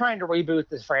 but if they're trying to reboot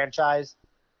this franchise,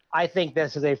 I think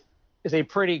this is a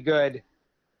pretty good.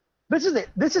 This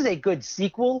is a good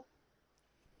sequel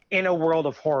in a world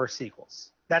of horror sequels.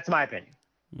 That's my opinion.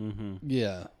 Mm-hmm.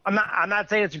 Yeah. I'm not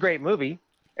saying it's a great movie.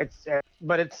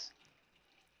 But it's.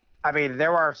 I mean,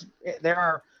 there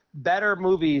are better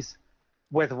movies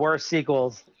with worse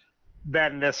sequels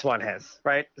than this one has.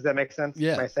 Right? Does that make sense?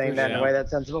 Yeah. Am I saying that in a way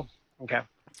that's sensible? Okay.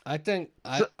 I think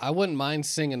I wouldn't mind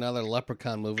seeing another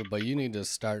Leprechaun movie, but you need to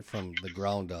start from the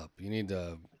ground up. You need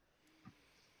to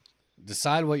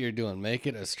decide what you're doing. Make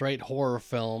it a straight horror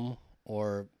film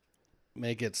or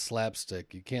make it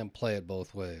slapstick. You can't play it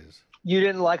both ways. You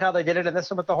didn't like how they did it in this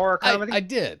one with the horror comedy? I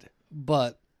did,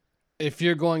 but if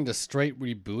you're going to straight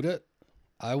reboot it,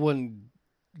 I wouldn't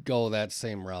go that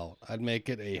same route. I'd make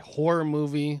it a horror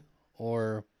movie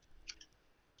or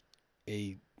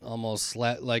a almost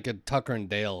like a Tucker and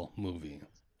Dale movie.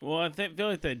 Well, feel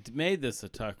like they made this a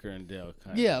Tucker and Dale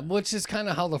kind Yeah, of. which is kind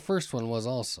of how the first one was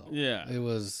also. Yeah. It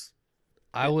was.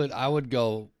 I would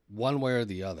go one way or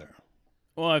the other.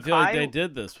 Well, I feel like they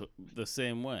did this the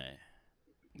same way.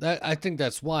 I think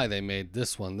that's why they made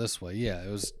this one this way. Yeah, it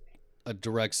was a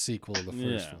direct sequel to the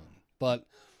first Yeah. one. But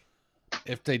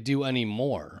if they do any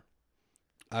more,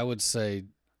 I would say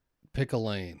pick a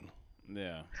lane.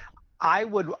 Yeah. I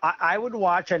would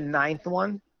watch a ninth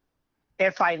one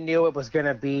if I knew it was going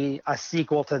to be a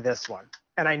sequel to this one,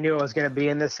 and I knew it was going to be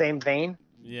in the same vein.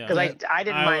 Yeah. Because I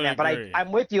didn't mind that, but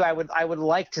I'm with you. I would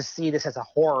like to see this as a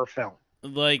horror film.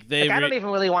 Like I don't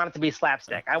even really want it to be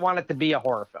slapstick. I want it to be a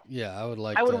horror film. Yeah, I would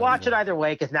like. I would that watch it more. either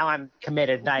way because now I'm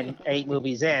committed. 8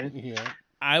 movies in. Yeah.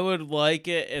 I would like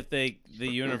it if the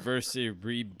university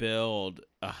rebuild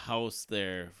a house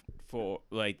there for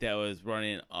like that was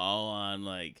running all on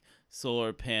like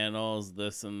solar panels,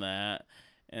 this and that,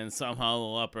 and somehow the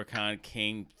leprechaun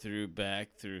came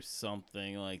back through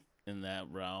something like in that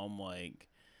realm, like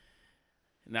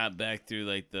not back through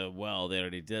like the well, they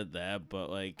already did that, but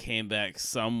like came back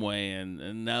some way and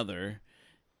another,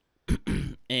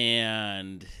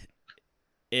 and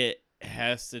it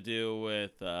has to do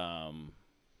with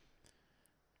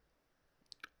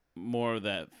more of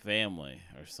that family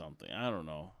or something. I don't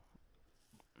know.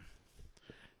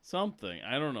 Something.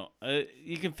 I don't know.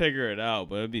 You can figure it out,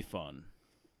 but it'd be fun.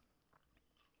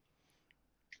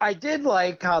 I did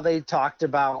like how they talked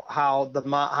about how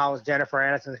how Jennifer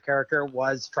Aniston's character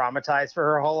was traumatized for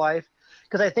her whole life,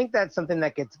 because I think that's something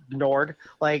that gets ignored.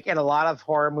 Like in a lot of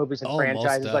horror movies and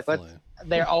franchises, most like definitely.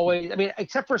 they're always. I mean,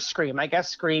 except for Scream. I guess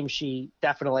Scream, she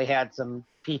definitely had some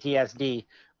PTSD,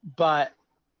 but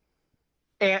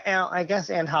and I guess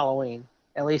and Halloween,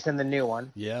 at least in the new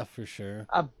one. Yeah, for sure.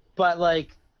 But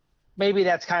like maybe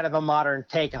that's kind of a modern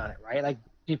take on it, right? Like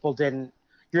people didn't.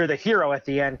 You're the hero at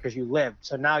the end because you lived,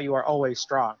 so now you are always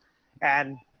strong.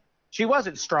 And she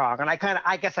wasn't strong, and I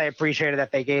guess I appreciated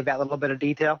that they gave that little bit of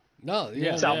detail. No,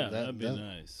 yeah, So- that'd be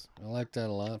nice. I like that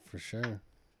a lot for sure.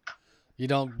 You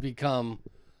don't become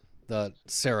the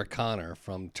Sarah Connor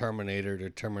from Terminator to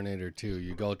Terminator 2.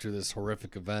 You go through this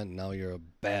horrific event, and now you're a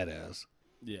badass.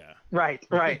 Yeah. Right.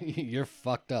 You're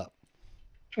fucked up.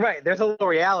 Right. There's a little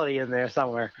reality in there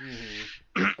somewhere.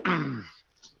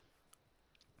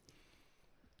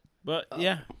 But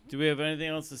yeah, do we have anything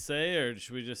else to say, or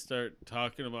should we just start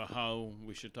talking about how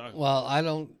we should talk?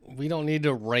 Well, we don't need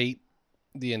to rate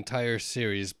the entire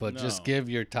series, but just No. give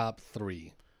your top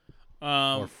 3.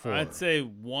 or 4. I'd say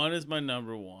 1 is my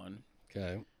number 1.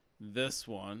 Okay. This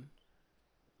one,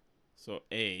 so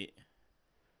 8,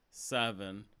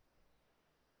 7,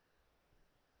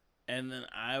 and then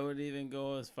I would even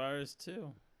go as far as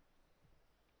 2.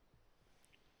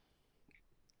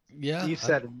 Yeah. You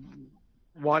said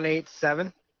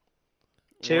 187,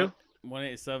 2.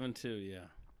 1872, yeah.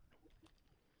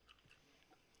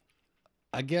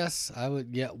 I guess I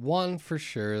would, 1 for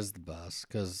sure is the best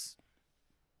because,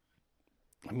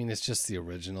 I mean, it's just the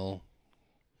original.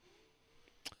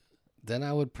 Then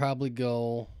I would probably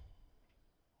go,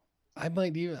 I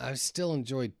still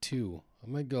enjoyed 2.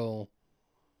 I'm going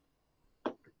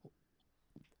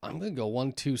to go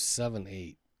 1, 2, 7,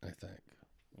 8, I think.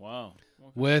 Wow.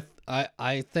 Okay. With,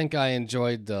 I think I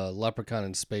enjoyed the Leprechaun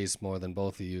in Space more than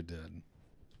both of you did.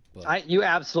 But You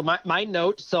absolutely my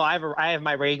note. So I have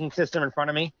my rating system in front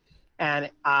of me, and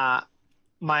my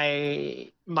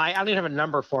I don't even have a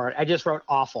number for it. I just wrote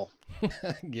awful.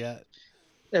 yeah.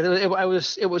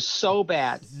 It was so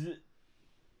bad.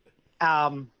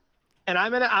 And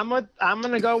I'm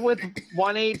gonna go with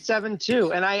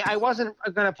 1872. And I wasn't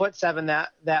gonna put 7 that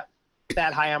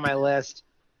high on my list,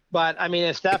 but I mean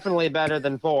it's definitely better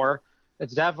than 4.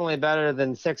 It's definitely better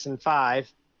than 6 and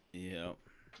 5. Yeah.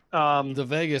 The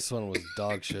Vegas one was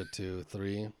dog shit too.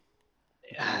 3.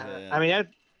 I mean,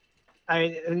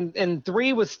 and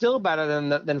 3 was still better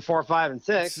than 4, 5, and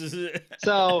 6.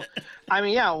 So, I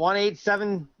mean, yeah,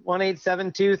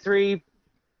 187, 2, 3,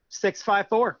 6, 5,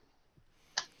 4.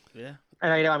 Yeah.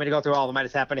 And I know I'm going to go through all of them. I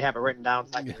just happen to have it written down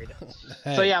so I can read it.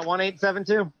 Hey, So yeah,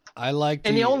 1872. I like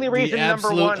And the only reason the number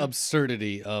absolute 1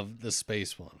 absurdity of the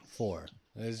space one. 4.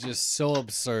 It's just so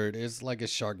absurd. It's like a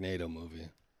Sharknado movie.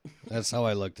 That's how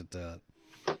I looked at that.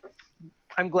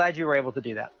 I'm glad you were able to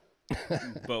do that.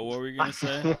 But what were you gonna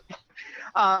say?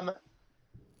 I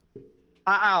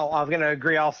was going to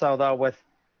agree also though with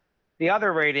the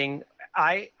other rating.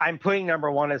 I'm putting number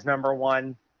 1 as number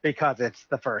 1 because it's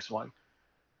the first one.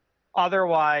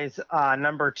 Otherwise,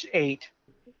 number 8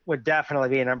 would definitely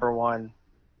be number 1,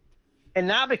 and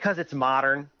not because it's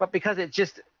modern, but because it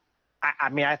just. I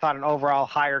mean, I thought an overall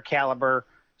higher caliber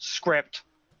script,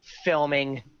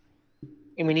 filming,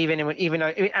 I mean, even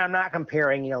though I'm not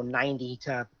comparing, 90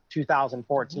 to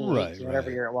 2014, Right, 18, whatever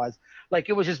right. year it was. Like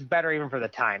it was just better even for the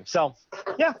time. So,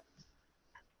 yeah.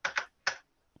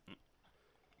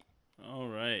 All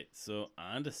right, so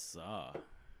on to Saw.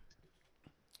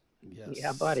 Yes.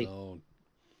 Yeah, buddy. So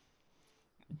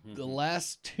the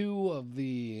last two of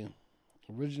the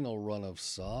original run of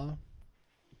Saw.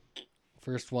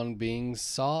 First one being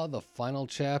Saw, the final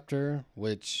chapter,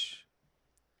 which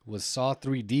was Saw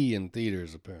 3D in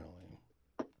theaters, apparently.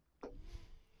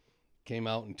 Came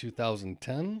out in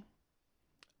 2010.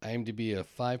 IMDb a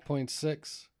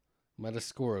 5.6.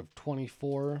 Metascore of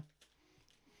 24.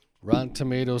 Rotten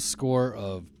Tomatoes score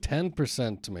of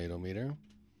 10% tomato meter.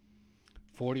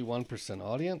 41%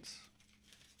 audience.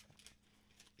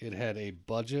 It had a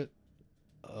budget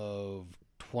of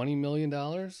 $20 million.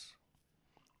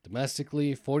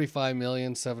 Domestically,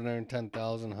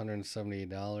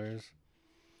 $45,710,178.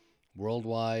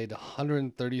 Worldwide,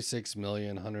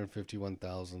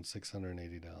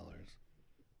 $136,151,680.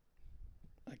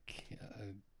 I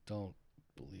don't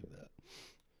believe that.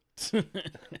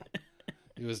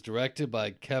 It was directed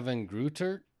by Kevin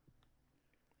Greutert,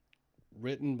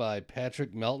 written by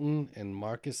Patrick Melton and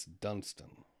Marcus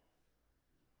Dunstan.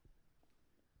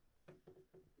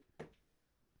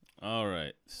 All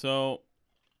right, so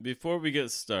before we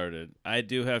get started, I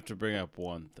do have to bring up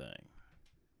one thing.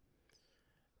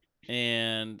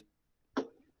 And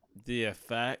the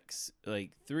effects,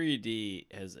 like 3D,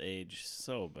 has aged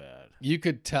so bad. You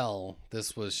could tell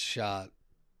this was shot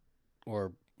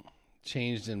or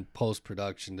changed in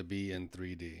post-production to be in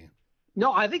 3D.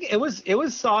 No, I think it was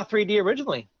Saw 3D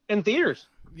originally in theaters.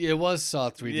 It was Saw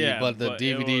 3D, Yeah, but the but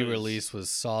DVD it was- release was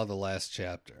Saw the Last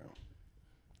Chapter.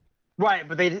 Right,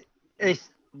 but But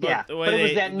yeah, the way but it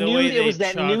was they- that the new way it they was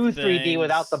that new chalk 3D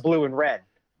without the things- blue and red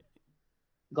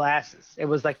glasses. It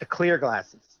was like the clear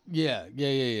glasses. Yeah.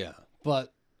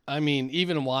 But, I mean,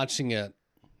 even watching it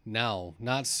now,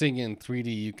 not seeing it in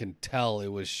 3D, you can tell it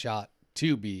was shot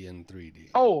to be in 3D.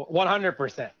 Oh,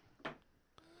 100%.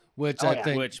 Which Oh, I yeah.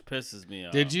 think... Which pisses me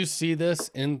off. Did you see this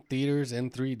in theaters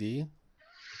in 3D?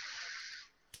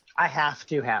 I have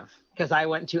to have because I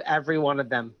went to every one of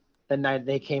them the night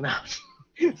they came out.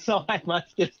 So I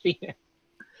must have seen it.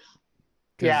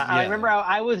 Yeah, I remember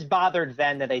I was bothered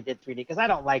then that they did 3D because I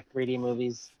don't like 3D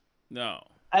movies. No.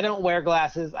 I don't wear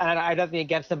glasses. I don't nothing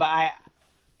against them, but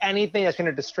anything that's going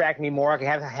to distract me more,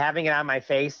 like having it on my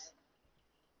face,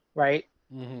 right?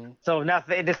 Mm-hmm. So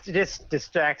nothing. It just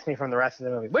distracts me from the rest of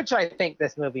the movie, which I think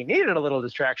this movie needed a little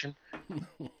distraction.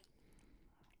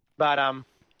 But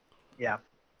yeah.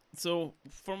 So,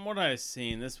 from what I've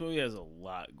seen, this movie has a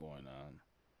lot going on.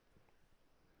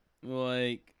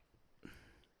 Like,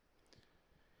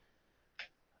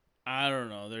 I don't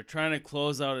know. They're trying to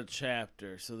close out a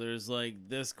chapter, so there's like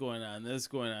this going on, this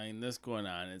going on, and this going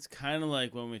on. It's kind of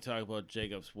like when we talk about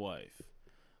Jacob's wife.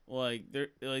 Like,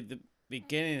 the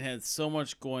beginning had so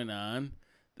much going on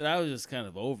that I was just kind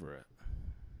of over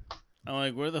it. I'm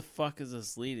like, where the fuck is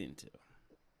this leading to?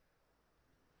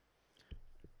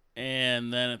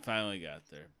 And then it finally got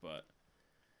there. But,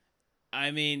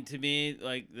 I mean, to me,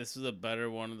 like, this was a better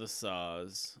one of the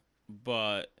Saws.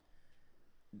 But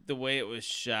the way it was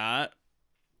shot,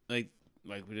 like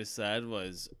we just said,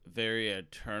 was very a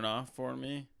turnoff for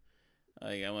me.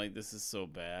 Like, I'm like, this is so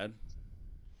bad.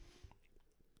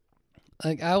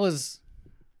 Like, I've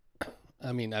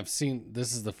seen,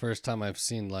 this is the first time I've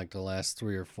seen, like, the last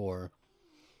 3 or 4.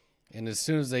 And as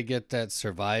soon as they get that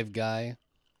Survive guy,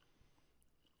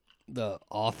 the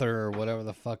author or whatever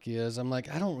the fuck he is, I'm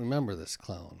like, I don't remember this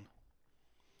clown.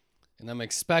 And I'm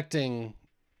expecting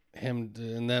him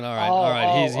to, and then, all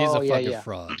right, he's a fucking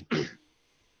fraud.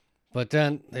 But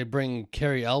then they bring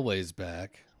Carrie Elways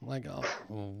back. I'm like, oh,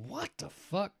 what the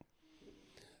fuck?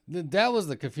 That was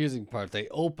the confusing part. They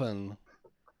open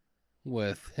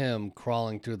with him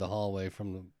crawling through the hallway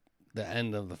from the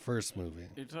end of the first movie.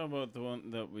 You're talking about the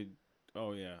one that we...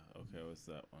 Oh, yeah. Okay, what's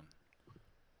that one?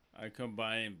 I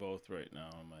combining both right now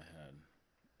in my head.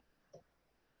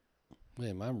 Wait,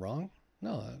 am I wrong?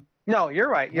 No. No, you're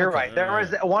right. You're Okay, right. There was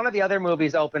alright. one of the other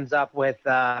movies opens up with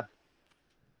the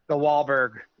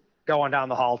Wahlberg going down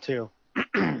the hall too.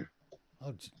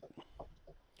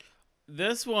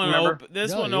 This one, Remember?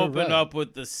 this No, one you're opened right. up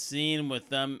with the scene with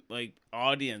them, like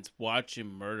audience watching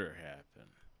murder happen,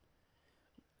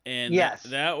 and Yes.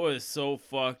 that was so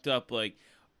fucked up. Like,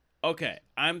 okay,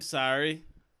 I'm sorry,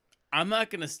 I'm not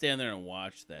gonna stand there and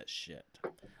watch that shit.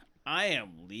 I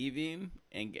am leaving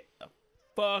and get the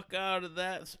fuck out of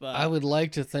that spot. I would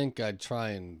like to think I'd try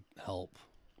and help.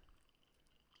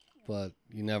 but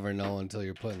you never know until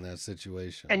you're put in that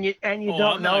situation. And you Oh,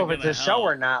 don't I'm know not if it's gonna a show help.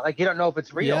 or not. Like you don't know if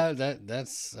it's real. Yeah,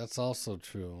 that's also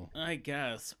true. I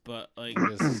guess, but like,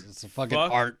 It's a fucking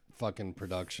Fuck. art fucking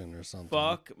production or something.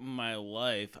 fuck my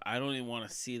life. I don't even want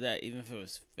to see that, even if it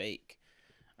was fake.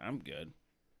 I'm good.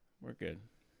 We're good.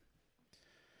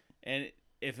 And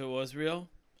if it was real,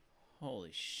 holy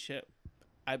shit,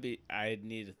 I'd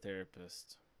need a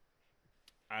therapist.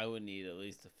 I would need at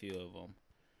least a few of them.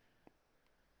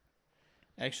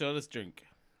 Actually, I'll just drink.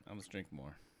 I'll just drink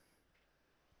more.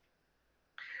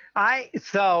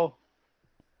 So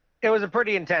it was a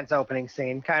pretty intense opening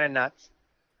scene, kind of nuts.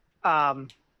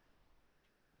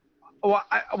 What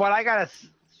I gotta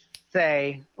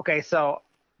say, okay, so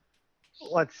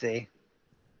let's see.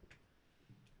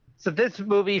 So this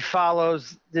movie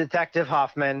follows Detective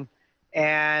Hoffman,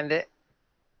 and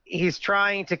he's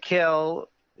trying to kill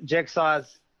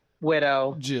Jigsaw's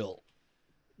widow, Jill,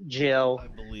 Jill. I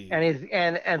believe.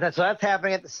 And so that's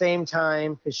happening at the same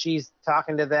time because she's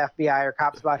talking to the FBI or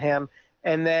cops about him.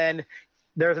 And then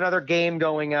there's another game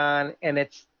going on, and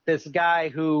it's this guy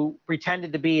who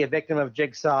pretended to be a victim of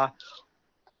Jigsaw.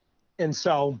 And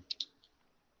so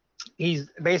he's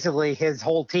basically, his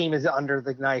whole team is under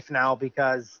the knife now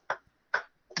because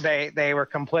they were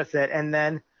complicit. And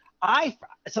then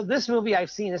so this movie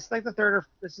I've seen, it's like the third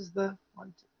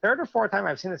or fourth time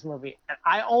I've seen this movie. And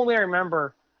I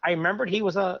remembered he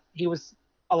was a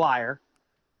liar.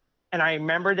 And I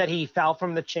remembered that he fell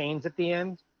from the chains at the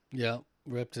end. Yeah,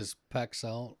 ripped his pecs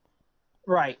out.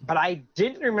 Right, but I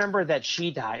didn't remember that she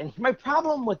died. And my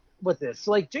problem with this,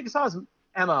 like Jigsaw's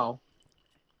MO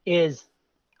is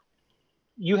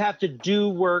you have to do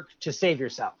work to save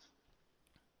yourself.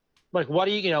 Like what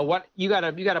do you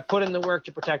gotta put in the work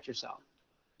to protect yourself.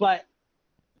 To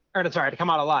come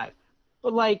out alive.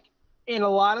 But like in a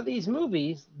lot of these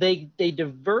movies, they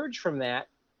diverge from that,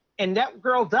 and that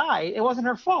girl died. It wasn't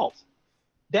her fault.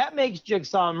 That makes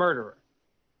Jigsaw a murderer.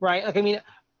 Right? Like I mean,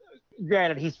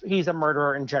 granted, he's a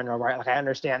murderer in general, right? Like I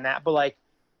understand that, but like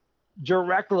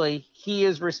directly, he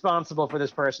is responsible for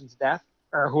this person's death,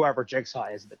 or whoever Jigsaw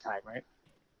is at the time, right?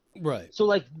 Right. So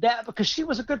like that, because she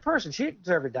was a good person, she didn't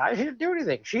deserve to die. She didn't do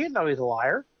anything. She didn't know he was a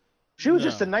liar. She was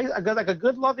just a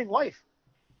good, loving wife.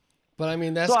 But I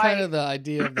mean, that's So kind of the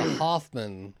idea of the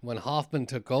Hoffman when Hoffman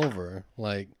took over,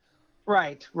 like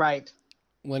Right.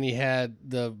 when he had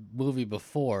the movie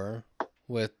before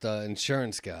with the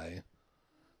insurance guy.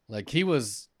 Like he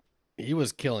was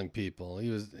killing people.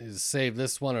 He saved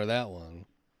this one or that one.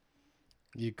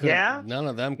 You could none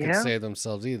of them could save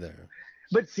themselves either.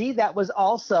 But see, that was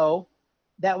also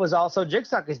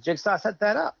Jigsaw, because Jigsaw set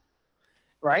that up,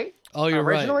 right? Oh, you're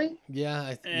originally? right.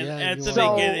 Yeah, At the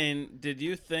So- beginning, did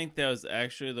you think that was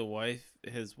actually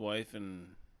his wife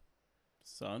and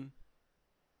son?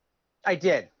 I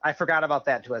did. I forgot about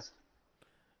that twist.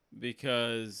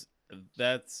 Because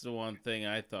that's the one thing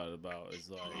I thought about is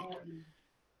like,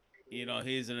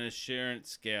 he's an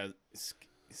insurance scam.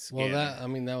 Well,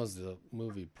 that was the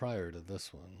movie prior to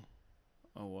this one.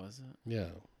 Oh, was it? Yeah,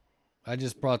 I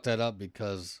just brought that up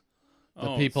because the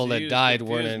Oh, people so that you died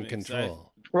weren't confused in me, 'cause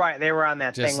control. Right, they were on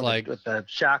that Just thing like- with the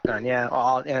shotgun,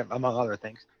 among other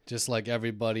things. Just like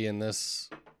everybody in this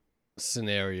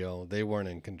scenario, they weren't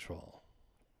in control.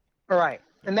 Right,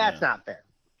 and that's not fair.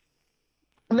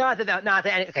 Not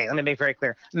that. Okay, let me make very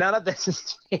clear. None of this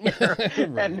is fair.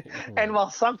 Right. And while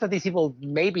some of these people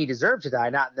maybe deserve to die,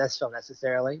 not in this film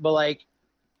necessarily, but like,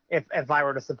 if I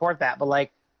were to support that, but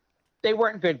like, they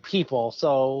weren't good people,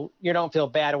 so you don't feel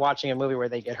bad watching a movie where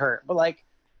they get hurt. But like,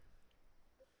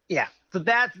 yeah. So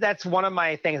that's one of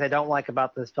my things I don't like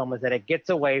about this film, is that it gets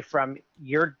away from,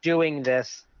 you're doing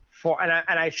this for, and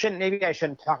I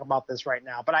shouldn't talk about this right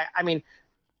now, but I mean,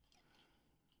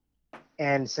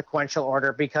 and sequential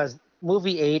order, because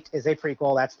movie 8 is a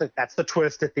prequel. That's the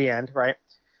twist at the end, right?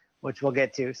 Which we'll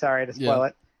get to. Sorry to spoil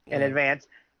it in advance.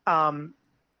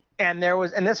 And there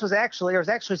was actually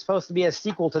supposed to be a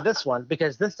sequel to this one,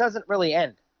 because this doesn't really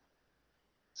end.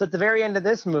 So at the very end of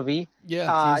this movie,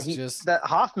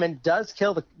 Hoffman does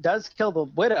kill the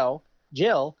widow,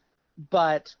 Jill,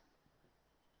 but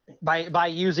by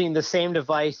using the same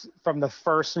device from the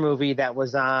first movie that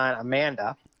was on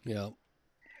Amanda. Yeah.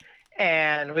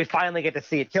 And we finally get to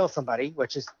see it kill somebody,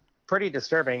 which is pretty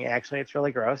disturbing, actually. It's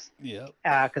really gross. Yeah.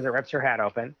 Because it rips her hat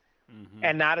open. Mm-hmm.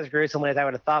 And not as gruesomely as I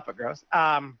would have thought, but gross.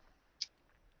 But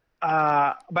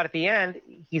at the end,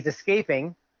 he's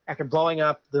escaping after blowing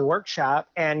up the workshop.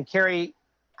 And Carrie,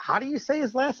 how do you say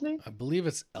his last name? I believe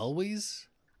it's Eloise.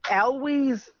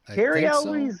 Carrie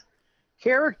Elwes'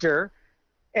 character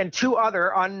and two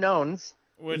other unknowns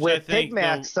Which with I think pig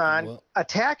masks on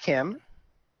attack him.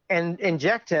 and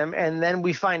inject him, and then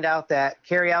we find out that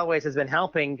Carrie Elways has been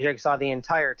helping Jigsaw the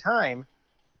entire time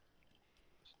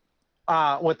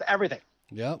with everything.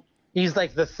 Yep. He's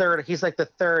like the third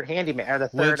handyman, or the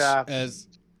third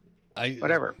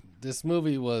whatever. This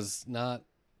movie was not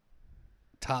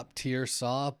top tier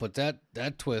Saw, but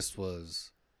that twist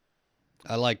was,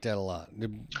 I liked that a lot.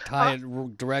 To tie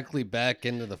it directly back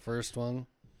into the first one.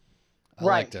 I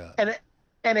liked that.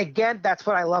 And again, that's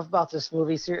what I love about this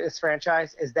this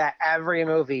franchise, is that every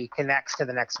movie connects to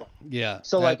the next one. Yeah.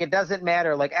 So like, it doesn't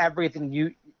matter, like everything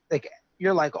you're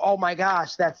like, oh my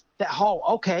gosh, that's that.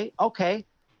 Oh, okay.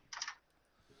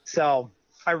 So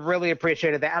I really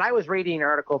appreciated that. And I was reading an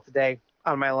article today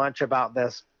on my lunch about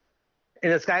this,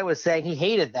 and this guy was saying he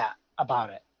hated that about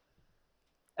it.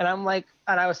 And I'm like,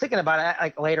 and I was thinking about it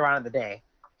like later on in the day,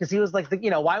 because he was like,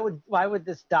 why would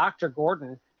this Dr.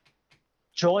 Gordon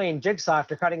join Jigsaw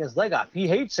after cutting his leg off? He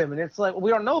hates him, and it's like, we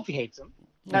don't know if he hates him.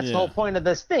 That's the whole point of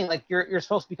this thing. Like, you're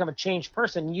supposed to become a changed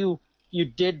person. You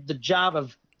did the job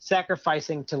of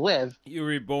sacrificing to live. You're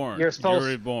reborn. You're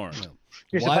reborn.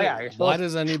 Why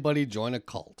does anybody join a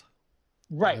cult?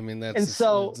 Right. I mean, it's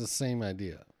the same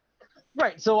idea.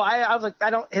 Right. So I was like,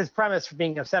 his premise for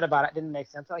being upset about it didn't make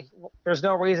sense. Like, there's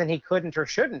no reason he couldn't or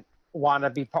shouldn't want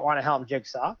to help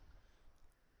Jigsaw.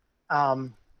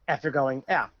 After going,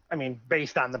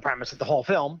 based on the premise of the whole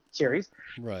film series.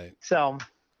 Right. So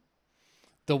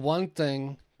the one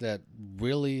thing that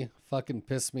really fucking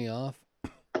pissed me off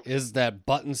is that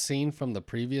button scene from the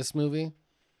previous movie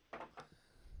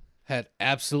had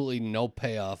absolutely no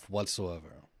payoff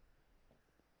whatsoever.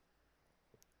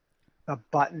 A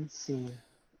button scene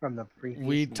from the previous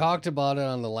We movie. talked about it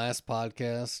on the last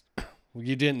podcast.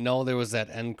 You didn't know there was that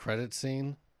end credit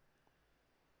scene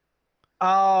with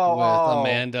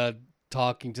Amanda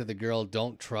talking to the girl,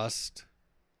 don't trust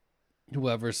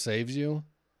whoever saves you.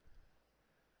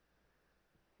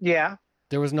 Yeah.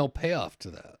 There was no payoff to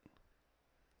that.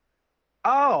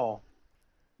 Oh,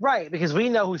 right, because we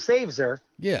know who saves her.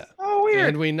 Yeah. Oh, weird.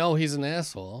 And we know he's an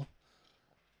asshole.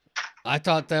 I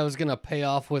thought that was going to pay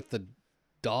off with the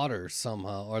daughter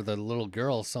somehow, or the little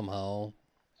girl somehow,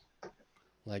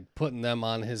 like putting them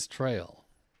on his trail.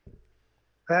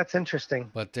 That's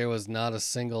interesting. But there was not a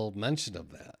single mention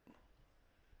of that.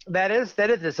 That is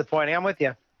disappointing. I'm with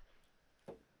you.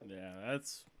 Yeah,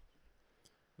 that's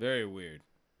very weird.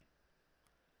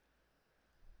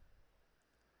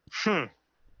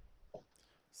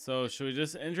 So should we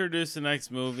just introduce the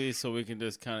next movie so we can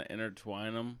just kind of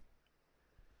intertwine them?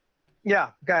 Yeah,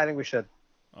 I think we should.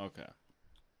 Okay.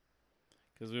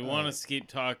 Because we want to keep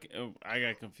talking. I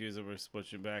got confused that we're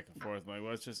switching back and forth. Like,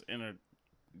 let's just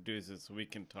introduce it so we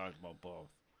can talk about both.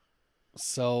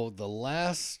 So the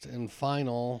last and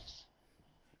final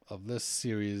of this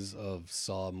series of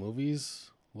Saw movies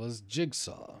was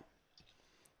Jigsaw.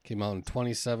 Came out in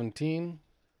 2017.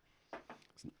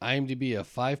 IMDb of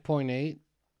 5.8,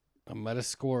 a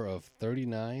Metascore of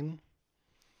 39,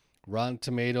 Rotten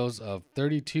Tomatoes of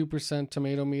 32%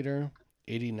 tomato meter,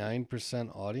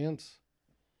 89% audience.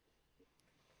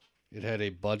 It had a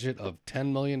budget of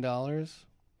 $10 million.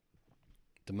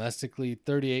 Domestically,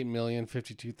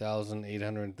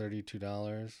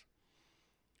 $38,052,832.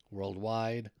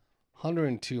 Worldwide,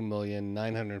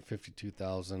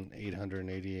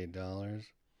 $102,952,888.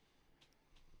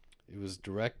 It was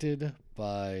directed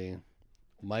by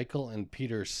Michael and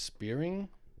Peter Spearing,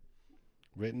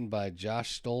 written by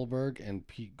Josh Stolberg and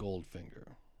Pete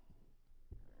Goldfinger.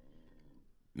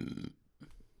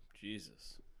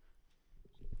 Jesus.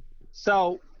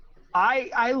 So,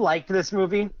 I liked this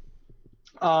movie.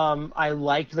 I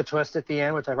liked the twist at the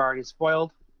end, which I've already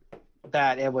spoiled.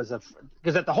 That it was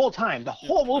because at the whole time, the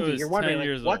whole movie, you're wondering, 10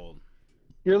 years what? Old.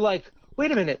 You're like,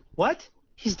 wait a minute, what?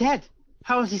 He's dead.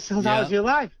 How is he still? How is he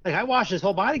alive? Like, I watched his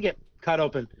whole body get cut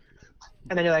open,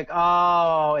 and then you're like,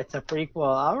 oh, it's a prequel.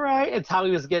 All right, it's how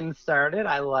he was getting started.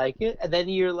 I like it. And then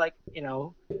you're like, it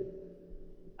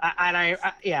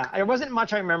wasn't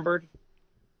much I remembered.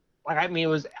 Like, I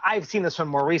mean, I've seen this one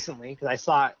more recently because I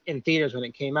saw it in theaters when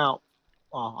it came out.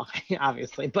 Well,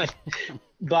 obviously, but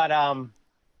I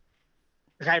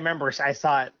remember I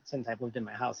saw it since I've lived in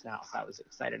my house now, so I was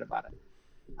excited about it.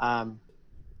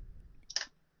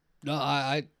 No,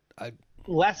 I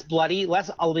less bloody,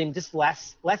 just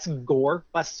less gore,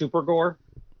 less super gore.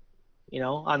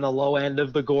 On the low end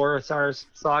of the gore as far as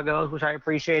Saw goes, which I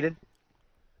appreciated.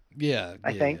 Yeah,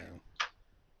 I think. Yeah.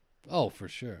 Oh, for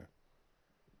sure.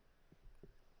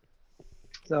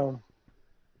 So,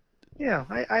 yeah,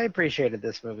 I appreciated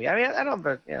this movie. I mean, I don't,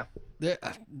 but yeah.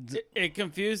 It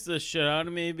confused the shit out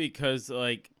of me because,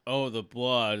 like, oh, the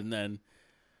blood, and then,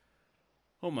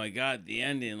 oh my god, the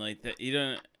ending, like that. You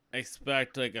don't.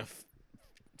 expect like a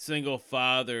single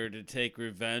father to take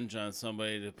revenge on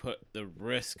somebody to put the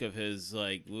risk of his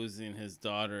like losing his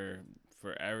daughter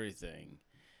for everything.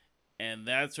 And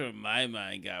that's where my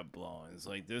mind got blown. It's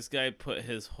like this guy put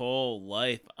his whole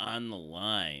life on the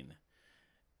line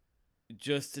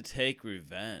just to take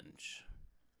revenge.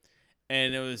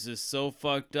 And it was just so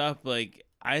fucked up. Like,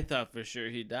 I thought for sure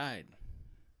he died.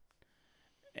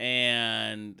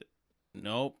 And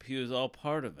nope, he was all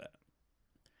part of it.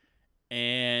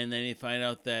 And then you find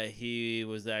out that he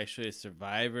was actually a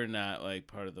survivor, not like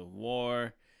part of the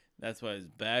war. That's why his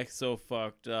back's so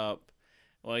fucked up.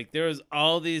 Like, there was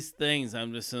all these things.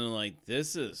 I'm just saying, like,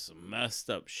 this is some messed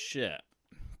up shit.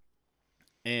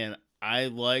 And I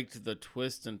liked the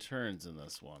twists and turns in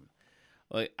this one.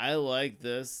 Like, I like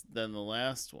this than the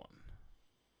last one.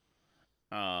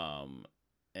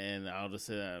 And I'll just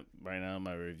say that right now in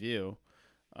my review.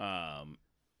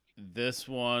 This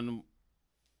one,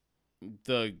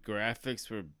 the graphics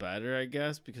were better, I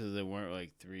guess, because they weren't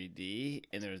like 3D,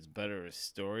 and there was better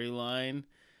storyline.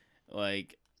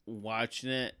 Like, watching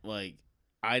it, like,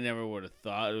 I never would have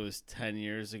thought it was 10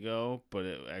 years ago, but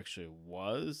it actually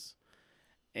was.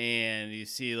 And you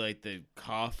see like the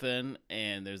coffin,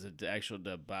 and there's an actual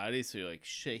dead body, so you're like,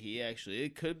 shit,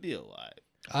 it could be alive.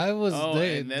 I was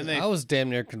I was damn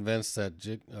near convinced that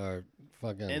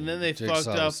fucking. And then they Jigsaw fucked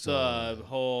up was still the alive.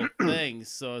 whole thing,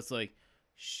 so it's like,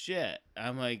 shit.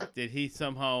 I'm like, did he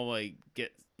somehow like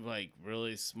get like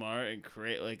really smart and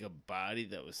create like a body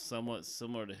that was somewhat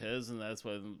similar to his, and that's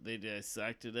why they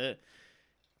dissected it?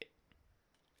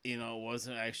 You know, it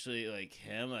wasn't actually like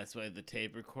him. That's why the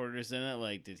tape recorder's in it.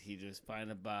 Like, did he just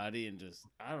find a body and just,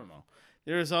 I don't know.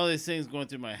 There was all these things going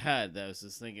through my head that I was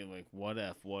just thinking, like, what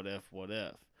if?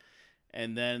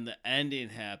 And then the ending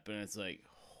happened. It's like,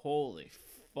 holy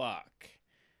fuck.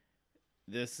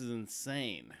 This is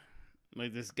insane.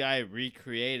 Like, this guy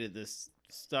recreated this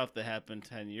stuff that happened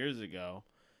 10 years ago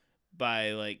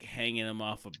by, like, hanging him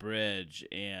off a bridge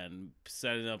and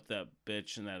setting up that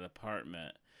bitch in that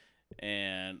apartment.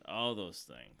 And all those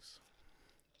things.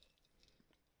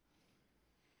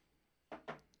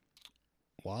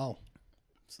 Wow.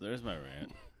 So there's my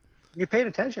rant. You paid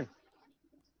attention.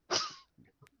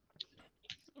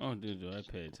 Oh, dude, do I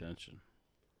pay attention?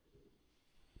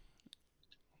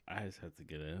 I just have to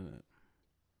get in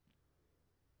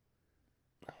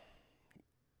it.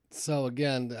 So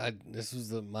again, this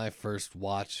was my first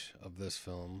watch of this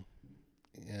film,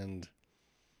 and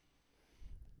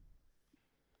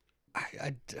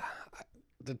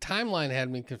the timeline had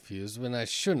me confused when I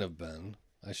shouldn't have been.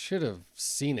 I should have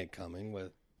seen it coming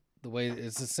with the way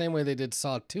it's the same way they did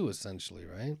Saw 2, essentially,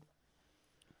 right?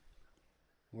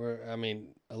 Where, I mean,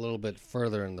 a little bit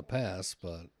further in the past,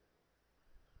 but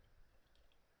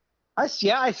I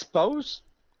suppose.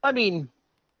 I mean,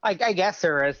 I guess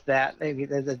there is that, maybe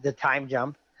the time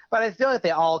jump, but I feel like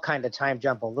they all kind of time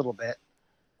jump a little bit,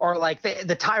 or like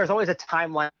there's always a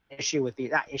timeline issue with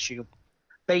that issue.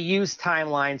 They use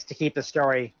timelines to keep the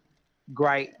story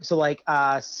great. So like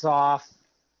Saw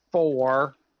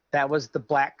 4, that was the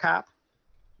black cop.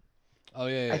 oh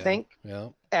yeah, I think. yeah.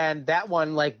 And that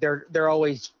one, like they're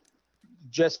always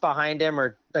just behind him,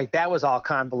 or like that was all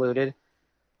convoluted.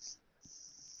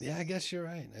 Yeah, I guess you're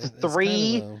right.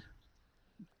 Three-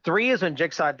 3 is when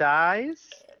Jigsaw dies,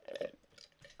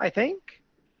 I think.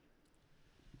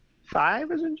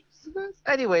 5 is when Jigsaw dies.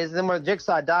 Anyways, then when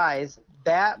Jigsaw dies,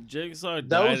 that Jigsaw died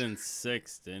those- in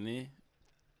 6, didn't he?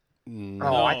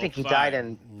 Oh, I think he died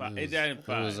in. He died in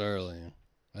 5. It was early.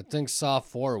 I think Saw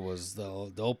 4 was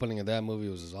the opening of that movie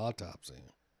was his autopsy.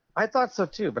 I thought so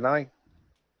too, but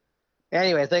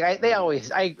anyways, like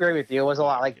I agree with you. It was a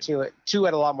lot like 2. 2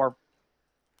 had a lot more.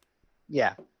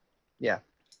 Yeah.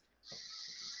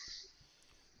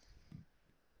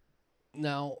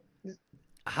 Now,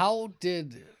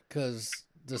 because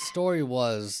the story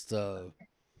was the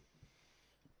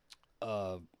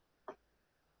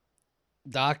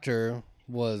doctor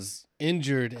was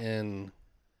injured in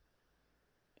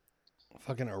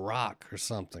fucking Iraq or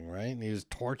something, right? And he was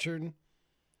tortured.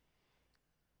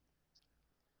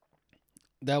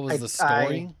 That was the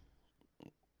story.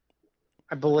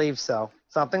 I believe so.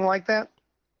 Something like that.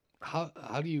 How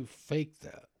do you fake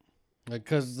that?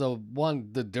 Because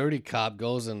the dirty cop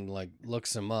goes and like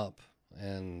looks him up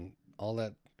and all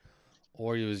that,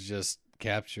 or he was just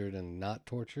captured and not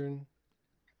tortured.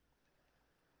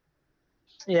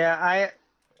 Yeah,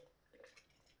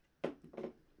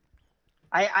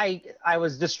 I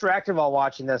was distracted while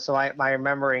watching this, so my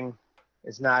remembering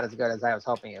is not as good as I was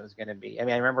hoping it was going to be. I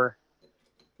mean, I remember,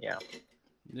 yeah.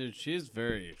 Dude, she's a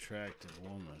very attractive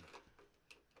woman.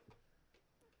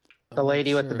 The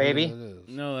lady with the baby?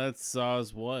 No, that's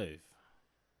Saw's wife.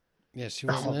 Yeah, she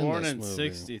wasn't in Born this in movie.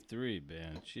 '63,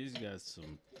 man. She's got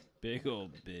some big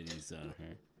old bitties on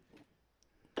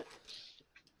her.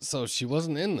 So she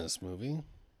wasn't in this movie.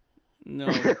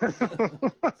 No. So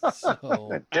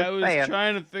I was saying.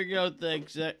 trying to figure out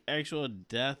the actual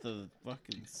death of the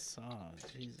fucking Saw.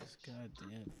 Jesus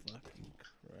goddamn fucking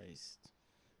Christ.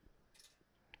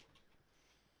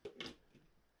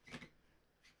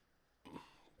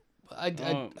 I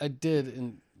did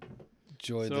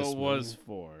enjoy So this it movie. was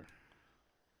 4.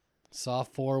 Saw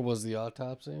 4 was the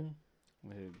autopsy.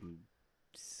 Maybe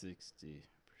 60%.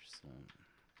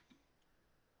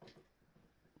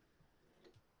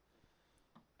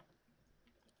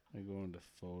 I go into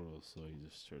photos, so he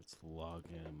just starts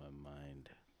logging in my mind.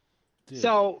 Dude.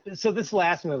 So this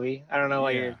last movie, I don't know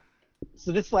what Yeah. you're.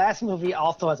 So this last movie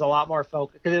also has a lot more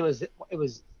focus because it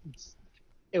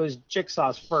was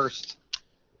Jigsaw's first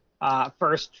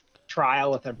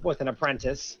trial with an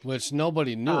apprentice. Which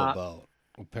nobody knew about,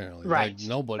 apparently. Right. Like,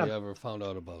 nobody ever found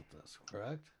out about this,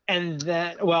 correct? And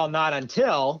then, well, not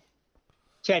until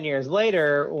 10 years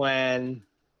later when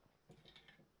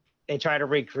they try to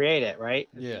recreate it, right?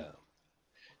 Yeah.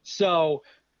 So,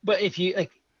 but if you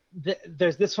like,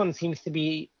 there's this one seems to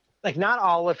be like not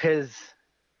all of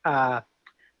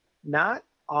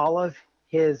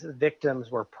his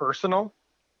victims were personal.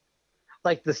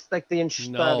 Like this, like the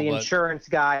insurance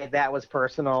guy, that was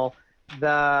personal.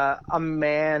 The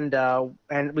Amanda,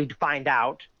 and we find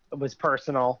out it was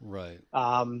personal. Right.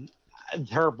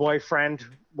 Her boyfriend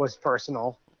was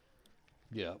personal.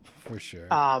 Yeah, for sure.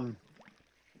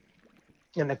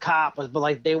 And the cop was, but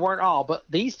like they weren't all. But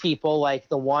these people, like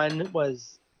the one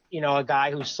was, a guy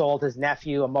who sold his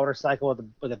nephew a motorcycle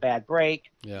with a bad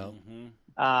brake. Yeah.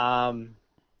 Mm-hmm.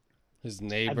 His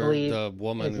neighbor, the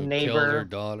woman who killed her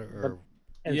daughter,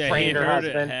 and yeah, framed her heard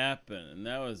husband. It happen, and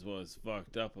that was what was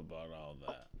fucked up about all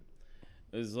that.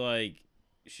 It was like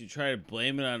she tried to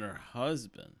blame it on her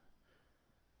husband.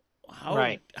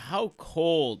 How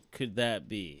cold could that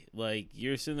be? Like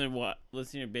you're sitting there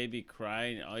listening to your baby cry,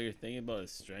 and all you're thinking about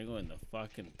is strangling the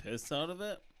fucking piss out of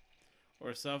it,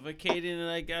 or suffocating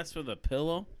it, I guess, with a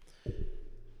pillow.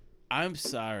 I'm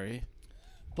sorry,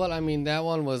 but I mean that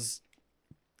one was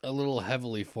a little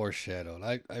heavily foreshadowed.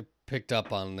 I picked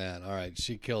up on that. All right,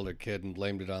 she killed her kid and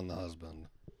blamed it on the husband.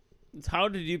 How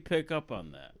did you pick up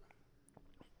on that?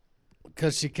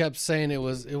 Because she kept saying it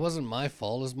wasn't my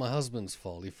fault, it was my husband's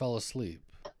fault. He fell asleep,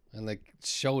 and they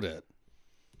showed it.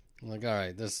 I'm like, all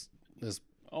right, this.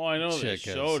 Oh, I know they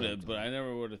showed it, but I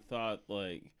never would have thought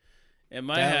like in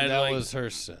my head that was her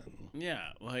sin. Yeah,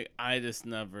 like I just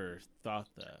never thought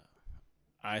that.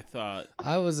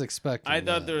 I was expecting. I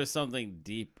thought there was something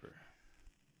deeper.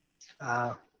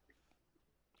 I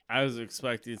was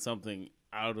expecting something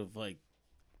out of like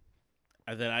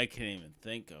that I can't even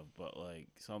think of, but like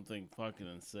something fucking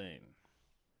insane.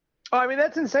 Oh, I mean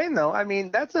that's insane though. I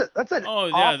mean that's an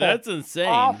that's insane.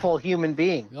 Awful human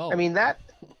being. Oh. I mean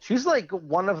she's like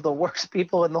one of the worst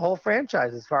people in the whole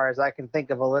franchise as far as I can think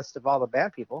of a list of all the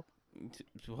bad people.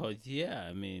 Well, yeah,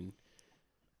 I mean,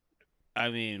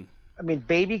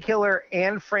 baby killer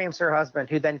and frames her husband,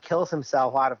 who then kills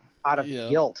himself out of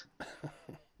guilt.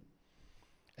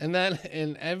 And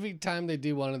every time they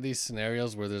do one of these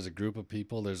scenarios where there's a group of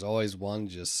people, there's always one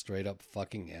just straight up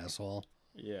fucking asshole.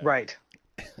 Yeah. Right.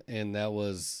 And that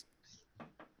was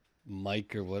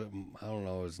Mike or what? I don't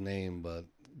know his name, but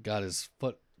got his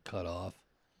foot cut off.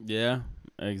 Yeah,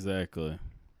 exactly.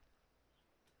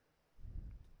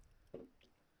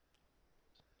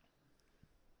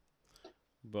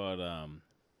 But there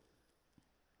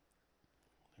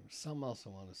was something else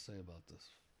I want to say about this.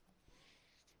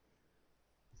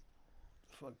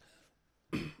 Fuck.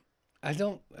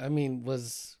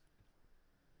 Was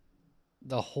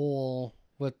the whole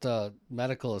with the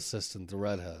medical assistant, the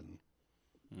redhead?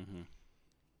 Mm-hmm.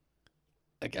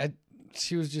 Like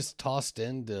she was just tossed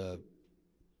in to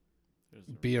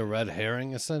be a red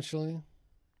herring, essentially.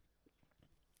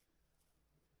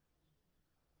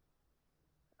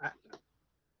 I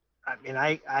mean,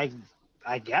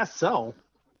 I guess so.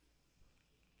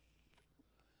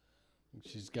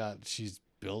 She's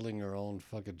building her own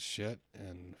fucking shit,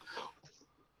 and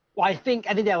well, I think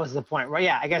that was the point, right?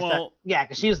 Yeah, I guess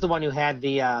because she was the one who had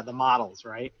the models,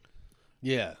 right?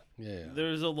 Yeah.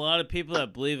 There's a lot of people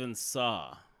that believe in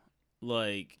Saw,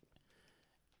 like,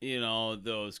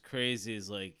 those crazies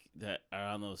like that are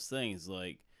on those things.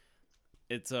 Like,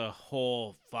 it's a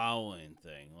whole following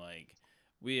thing. Like,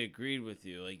 we agreed with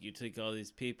you. Like, you took all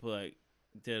these people that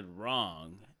did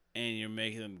wrong, and you're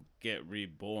making them get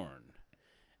reborn.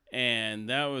 And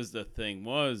that was the thing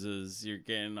is you're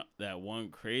getting that one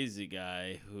crazy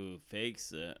guy who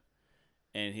fakes it.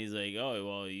 And he's like, oh,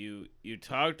 well, you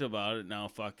talked about it, now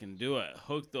fucking do it.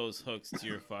 Hook those hooks to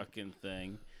your fucking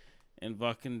thing and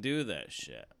fucking do that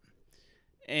shit.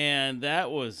 And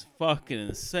that was fucking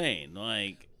insane.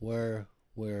 Like, We're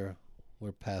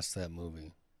past that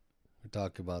movie. We're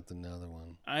talking about the other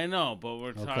one. I know, but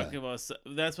we're talking about...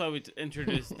 That's why we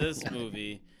introduced this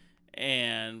movie.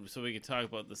 And so we could talk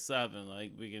about the 7.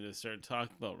 Like, we can just start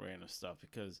talking about random stuff.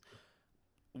 Because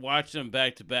watching them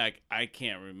back to back, I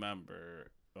can't remember.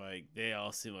 Like, they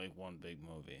all seem like one big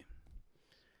movie.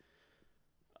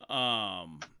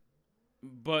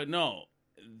 But no,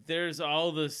 there's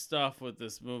all this stuff with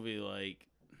this movie, like,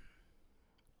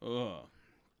 ugh.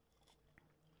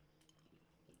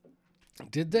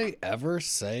 Did they ever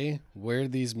say where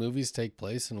these movies take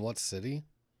place in what city?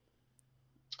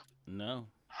 No.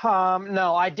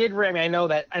 No, I did. I mean, I know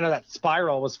that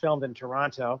Spiral was filmed in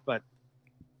Toronto, but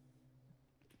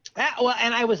well,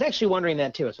 and I was actually wondering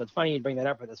that too. So it's funny you bring that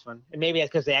up for this one, and maybe that's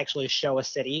because they actually show a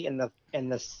city in the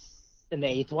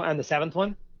 8th one and the 7th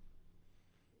one.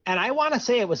 And I want to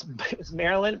say it was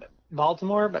Maryland,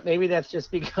 Baltimore, but maybe that's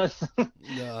just because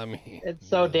No, I mean it's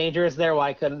so dangerous there.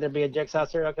 Why couldn't there be a Jigsaw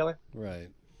serial killer? Right.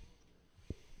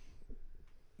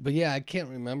 But yeah, I can't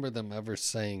remember them ever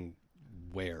saying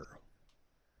where.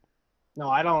 No,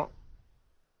 I don't.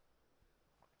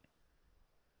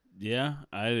 Yeah,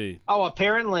 Oh,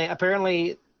 apparently,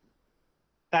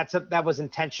 that was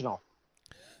intentional.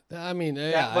 I mean,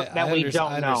 yeah, that we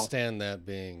don't I know. understand that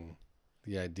being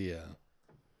the idea.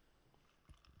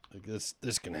 Like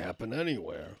this can happen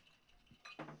anywhere.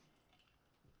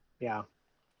 Yeah.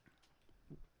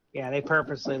 Yeah, they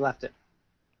purposely left it.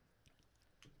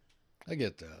 I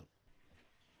get that.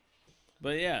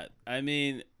 But yeah, I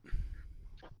mean,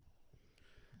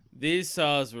 these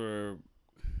saws were...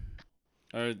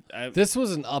 This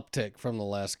was an uptick from the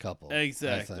last couple.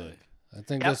 Exactly. I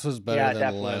think Yep. this was better than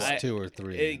definitely. the last 2 or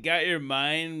 3. It got your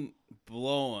mind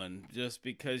blowing just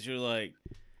because you're like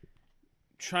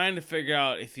trying to figure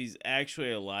out if he's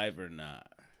actually alive or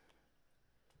not.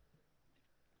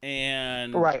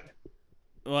 And Right.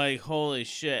 like, holy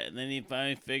shit. And then you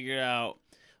finally figure out,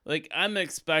 like, I'm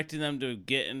expecting them to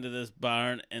get into this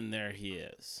barn and there he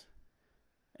is.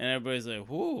 And everybody's like,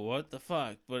 whoa, what the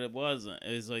fuck? But it wasn't.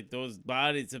 It was like those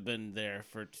bodies have been there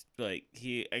for, like,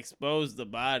 he exposed the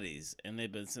bodies and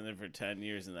they've been sitting there for 10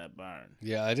 years in that barn.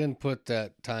 Yeah, I didn't put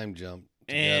that time jump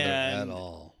together at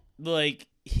all. Like,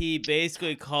 he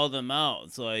basically called them out.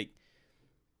 It's like,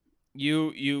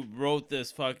 you wrote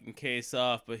this fucking case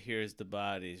off, but here's the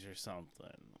bodies or something.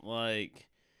 Like,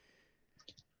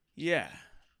 yeah.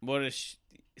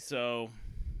 So,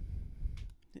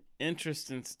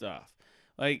 interesting stuff.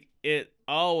 Like, it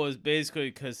all was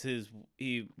basically because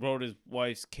he wrote his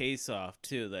wife's case off,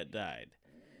 too, that died.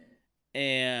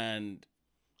 And...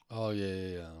 Oh,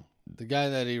 yeah. The guy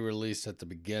that he released at the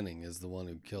beginning is the one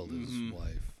who killed his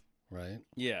wife, right?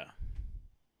 Yeah.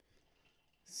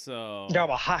 So... You're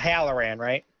talking about Halloran,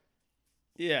 right?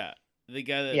 Yeah. The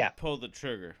guy that pulled the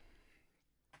trigger.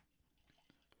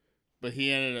 But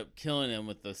he ended up killing him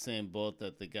with the same bullet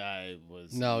that the guy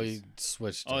was... No, he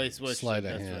switched it. Oh, he switched Sleight it.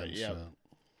 of That's hand. right. Yeah. So.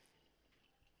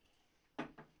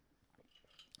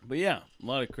 But yeah, a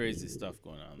lot of crazy stuff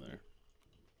going on there.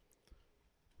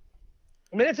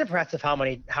 I mean, it's impressive how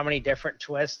many different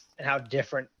twists and how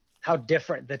different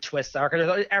the twists are.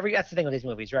 Because that's the thing with these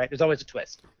movies, right? There's always a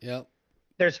twist. Yep.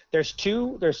 There's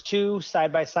two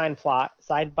side by side plot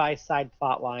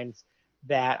lines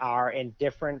that are in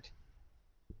different,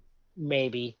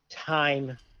 maybe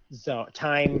time zone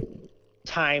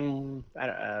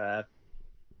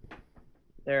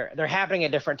they're happening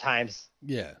at different times.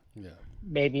 Yeah.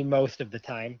 Maybe most of the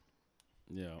time.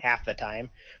 Yeah. Half the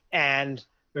time. And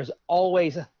there's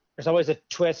always a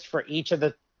twist for each of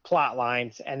the plot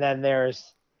lines, and then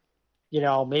there's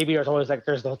maybe there's always like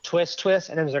there's the twist,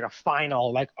 and then there's like a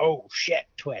final like oh shit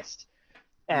twist.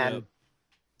 And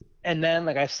then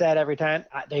like I've said every time,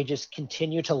 they just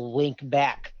continue to link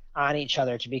back on each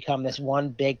other to become this one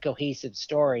big cohesive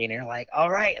story, and you're like, all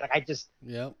right, like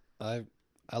Yep. I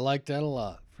like that a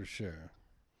lot for sure.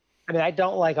 I mean, I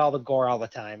don't like all the gore all the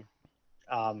time.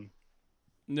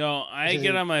 No, I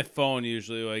get on my phone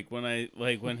usually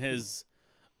when his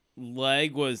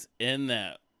leg was in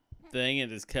that thing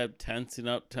and just kept tensing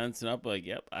up. Like,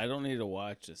 yep, I don't need to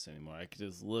watch this anymore. I could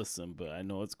just listen, but I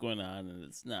know what's going on and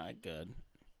it's not good.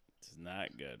 It's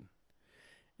not good.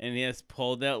 And he has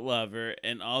pulled that lever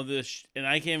and all this, and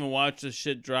I can't even watch this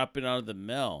shit dropping out of the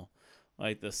mill.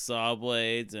 like the saw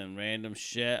blades and random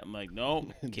shit. I'm like,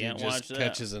 nope, Dude can't just watch that.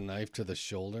 catches a knife to the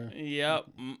shoulder. Yep.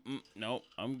 Nope.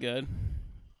 I'm good.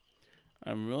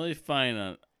 I'm really fine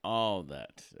on all of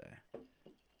that today.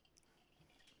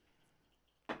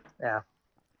 Yeah.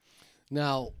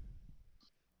 Now,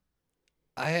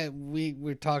 we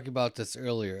were talking about this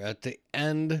earlier. At the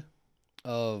end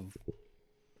of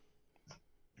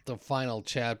the final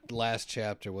last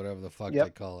chapter, whatever the fuck Yep.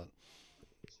 they call it,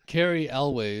 Carrie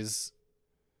Elways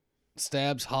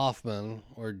stabs Hoffman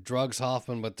or drugs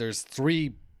Hoffman, but there's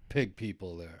 3 pig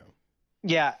people there.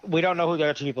 Yeah, we don't know who the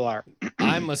other 2 people are.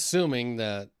 I'm assuming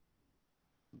that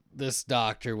this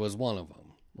doctor was one of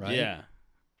them, right? Yeah.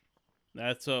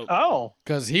 That's what. Oh,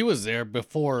 Because he was there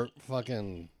before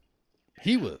fucking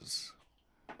he was.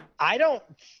 I don't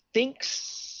think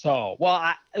so. Well,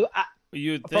 I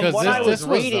You'd From think Because what this, I so. was this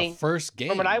was reading- the first game.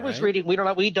 from what I was right? reading, we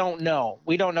don't know.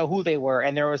 We don't know who they were,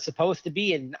 and there was supposed to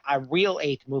be a real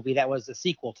 8 movie that was the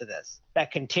sequel to this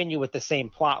that continued with the same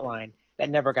plot line that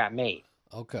never got made.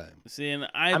 Okay. See, and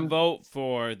I vote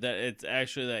for that it's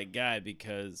actually that guy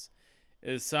because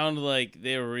it sounded like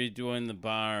they were redoing the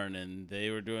barn and they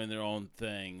were doing their own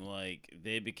thing. Like,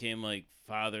 they became like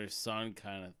father-son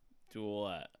kind of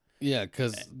duet. Yeah,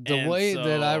 because the And way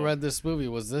that I so- read this movie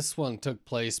was this one took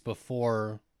place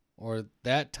before, or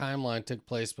that timeline took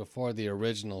place before the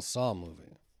original Saw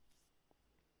movie.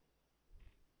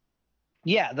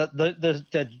 Yeah,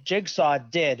 the Jigsaw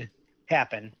did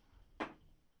happen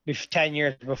 10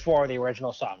 years before the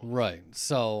original Saw movie. Right.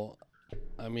 So,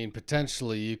 I mean,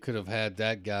 potentially you could have had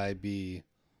that guy be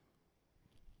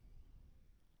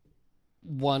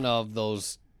one of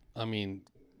those. I mean,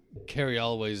 Carrie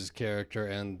Elways' character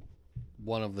and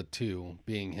one of the 2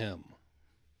 being him.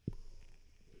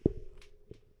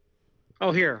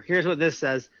 Oh, here's what this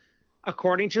says.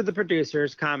 According to the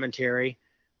producer's commentary,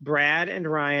 Brad and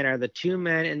Ryan are the 2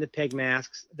 men in the pig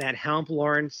masks that help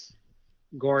Lawrence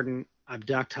Gordon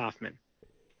abduct Hoffman.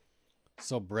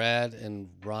 So Brad and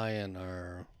Ryan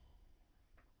are.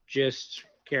 Just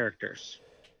characters.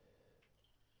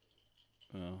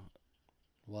 Oh,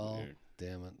 Well, weird.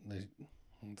 damn it. They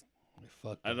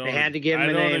fucked I up. don't. They had to give him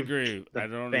I a don't name, agree. The I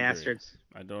don't bastards.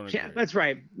 agree. I don't agree. Yeah, that's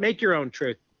right. Make your own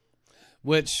truth.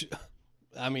 Which,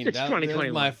 I mean, It's that was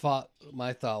 2021.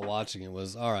 my thought watching it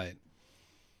was, all right.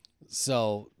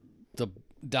 So the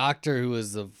doctor who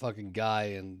is the fucking guy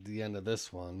in the end of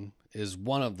this one is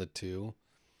one of the 2.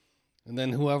 And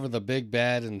then whoever the big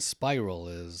bad in Spiral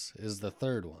is the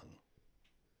 3rd one.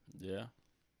 Yeah.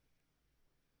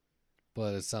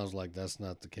 But it sounds like that's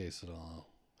not the case at all.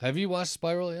 Have you watched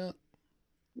Spiral yet?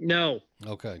 No,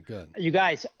 Okay, good. you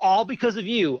guys, all because of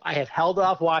you, I have held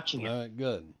off watching All it. right,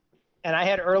 good. And I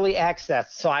had early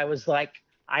access, so I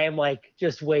am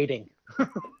just waiting.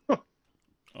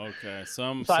 Okay, so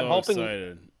I'm So I'm hoping-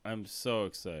 excited. I'm so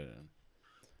excited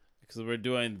because we're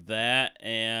doing that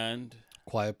and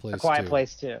Quiet Place A Quiet 2.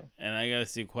 Place too. I gotta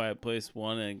see Quiet Place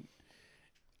 1 and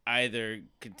either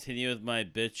continue with my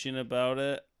bitching about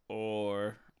it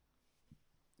or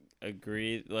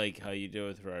agree like how you do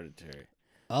with Hereditary.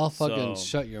 I'll fucking So-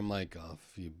 shut your mic off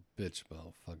if you bitch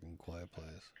about fucking Quiet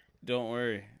Place. Don't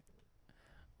worry.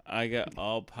 I got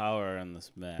all power on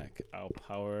this Mac. I'll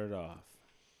power it off.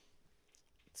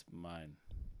 It's mine.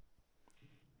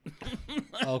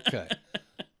 Okay.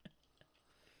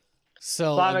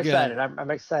 So, So I'm again, excited.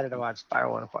 I'm excited to watch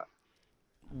Spiral and Quiet.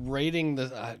 rating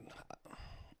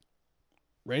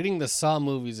the Saw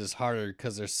movies is harder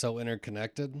because they're so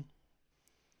interconnected.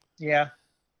 Yeah,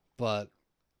 But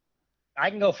I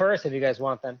can go first if you guys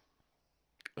want. Then,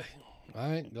 all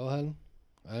right, go ahead.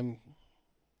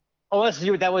 unless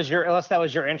that was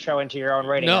your intro into your own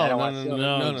rating. I don't want to steal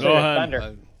no, the go ahead.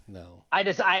 thunder. No.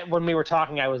 When we were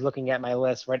talking, I was looking at my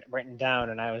list written down,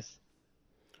 and I was.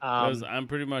 'Cause I'm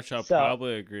pretty much I'll so-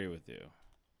 probably agree with you.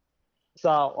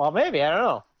 So, well, maybe I don't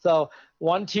know. So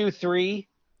 1, 2, 3,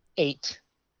 8,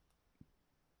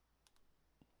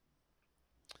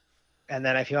 and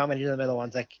then if you want me to do the middle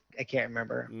ones, I can't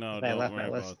remember. No, I don't left worry my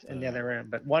list about in the that. other room.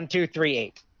 But 1, 2, 3,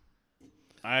 8.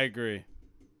 I agree.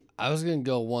 I was gonna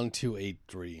go 1, 2, 8,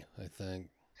 3. I think.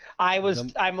 I'm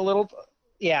a little.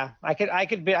 Yeah, I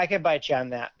could bite you on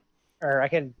that, or I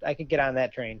could get on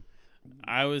that train.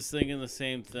 I was thinking the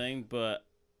same thing, but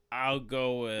I'll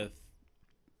go with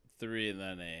 3 and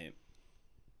then 8.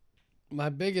 My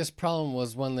biggest problem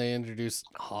was when they introduced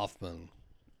Hoffman.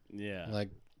 Yeah. Like,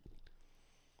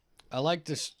 I like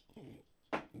this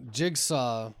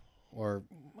Jigsaw, or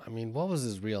I mean, what was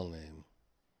his real name?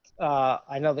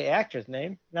 I know the actor's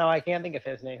name. No, I can't think of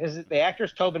his name. The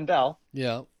actor's Tobin Bell.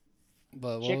 Yeah,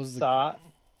 but what was the? Jigsaw.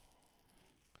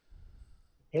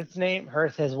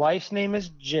 His wife's name is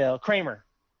Jill Kramer.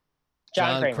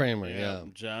 John Kramer. Yeah.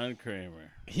 John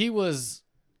Kramer. He was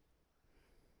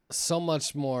so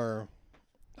much more.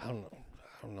 I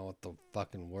don't know what the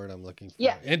fucking word I'm looking for.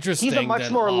 Yeah, Interesting. He's a much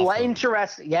than more Hoffman.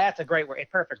 interesting. Yeah, it's a great word. A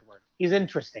perfect word. He's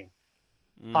interesting.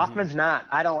 Mhm. Hoffman's not.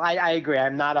 I agree.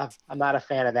 I'm not a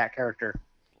fan of that character.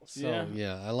 So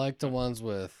yeah, I like the ones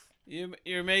with.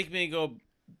 You're making me go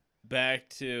back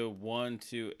to 1,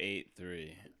 2, 8,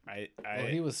 3. Well,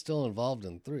 he was still involved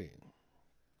in 3.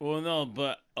 Well, no,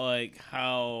 but like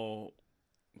how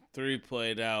 3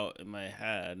 played out in my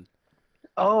head.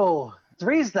 Oh,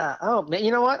 three's the. Oh, man,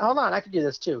 you know what? Hold on, I could do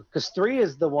this too. Because 3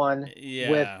 is the one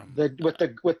Yeah. with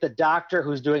the doctor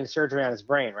who's doing surgery on his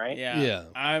brain, right? Yeah.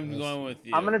 I'm going with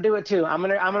you. I'm gonna do it too. I'm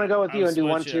gonna go with you and do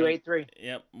 1, 2, 8, 3.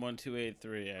 Yep, 1, 2, 8,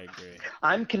 3. I agree.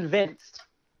 I'm convinced.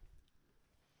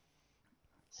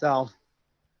 So,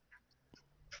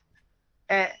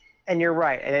 and you're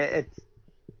right.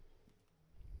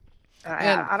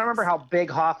 I don't remember how big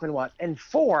Hoffman was. And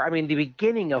 4, I mean, the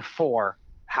beginning of 4,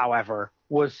 however,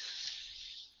 was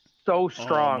so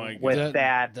strong with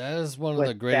that. That is one of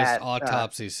the greatest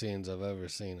autopsy scenes I've ever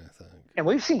seen, I think. And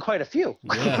we've seen quite a few.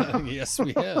 Yeah, yes,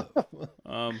 we have.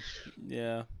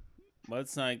 Yeah.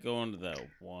 Let's not go into that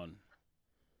one.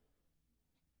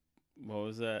 What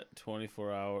was that?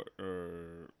 24-hour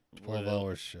or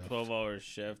 12-hour shift. 12-hour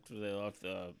shift where they left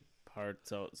the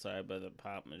parts outside by the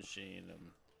pop machine.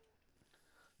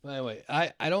 But anyway,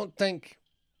 I don't think,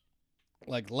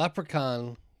 like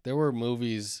Leprechaun, there were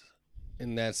movies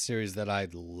in that series that I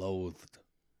loathed.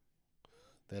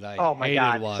 That I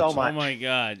hated watching. So much. Oh my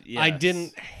god, yes. I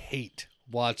didn't hate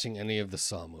watching any of the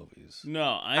Saw movies.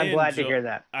 No, I'm glad to hear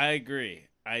that. I agree.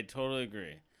 I totally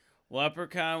agree.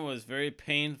 Leprechaun was very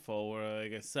painful where,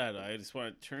 like I said, I just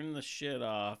want to turn the shit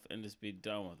off and just be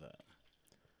done with it.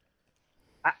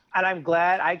 And I'm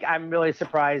glad. I'm really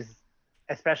surprised,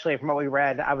 especially from what we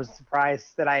read. I was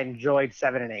surprised that I enjoyed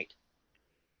 7 and 8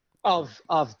 of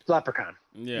Leprechaun.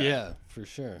 Yeah, for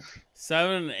sure.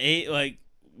 7 and 8, like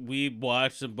we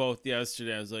watched them both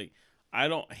yesterday. I was like, I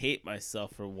don't hate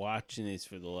myself for watching these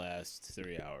for the last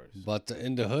 3 hours. But the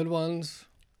In the Hood ones,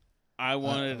 I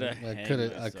wanted to.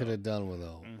 I could have done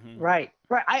without. Mm-hmm. Right.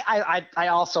 I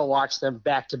also watched them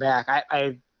back to back.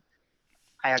 I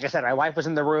like I said, my wife was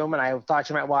in the room and I thought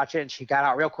she might watch it, and she got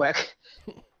out real quick.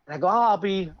 And I go, I'll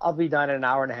be done in an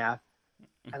hour and a half.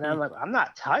 And then I'm like, I'm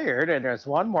not tired, and there's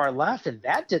one more left, and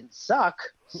that didn't suck.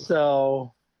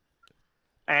 So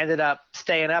I ended up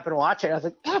staying up and watching. I was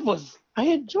like, I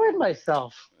enjoyed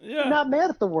myself. Yeah. I'm not mad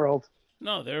at the world.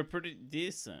 No, they were pretty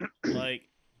decent. Like,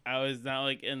 I was not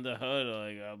like in the hood.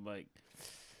 I'm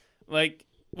like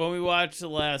when we watched the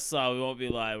last Saw, we won't be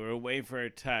live. We were waiting for a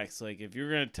text. Like, if you're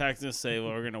gonna text and say, "Well,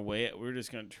 we're gonna wait," we're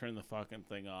just gonna turn the fucking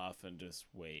thing off and just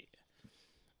wait.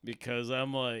 Because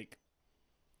I'm like,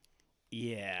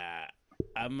 yeah,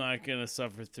 I'm not gonna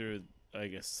suffer through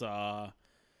like a Saw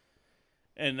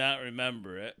and not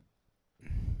remember it.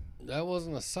 That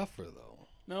wasn't a suffer though.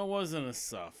 No, it wasn't a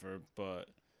suffer, but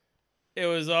it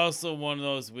was also one of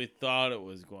those we thought it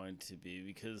was going to be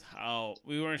because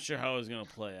we weren't sure how it was going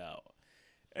to play out.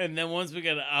 And then once we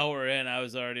got an hour in, I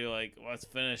was already like, let's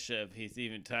finish it if he's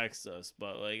even text us.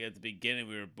 But like at the beginning,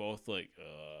 we were both like,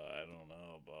 I don't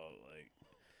know about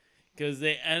because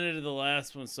they ended the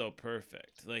last one so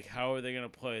perfect. Like, how are they going to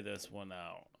play this one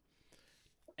out?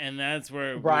 And that's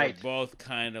where we were both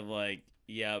kind of like,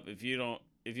 yep, if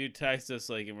you text us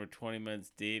like and we're 20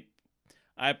 minutes deep,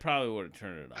 I probably would have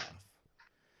turned it off.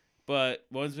 But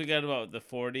once we got about the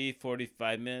 40,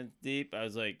 45 minutes deep, I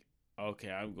was like, okay,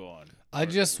 I'm going. I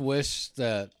just wish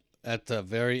that at the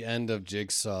very end of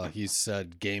Jigsaw, he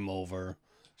said game over,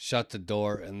 shut the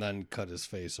door, and then cut his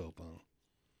face open.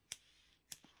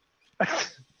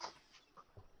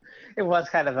 It was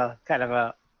kind of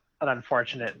an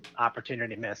unfortunate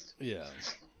opportunity missed. Yeah.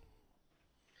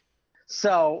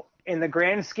 So, in the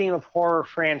grand scheme of horror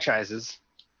franchises,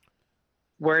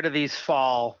 where do these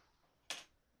fall?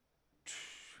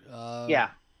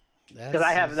 Yeah, because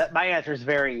I have that. My answer is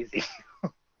very easy.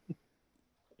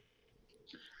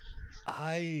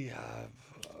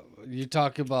 You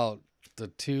talk about the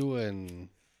 2 and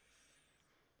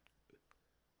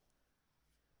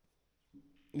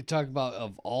you talk about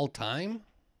of all time.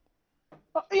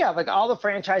 Yeah, like all the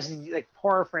franchises, like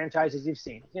horror franchises you've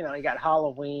seen. You know, you got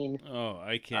Halloween. Oh,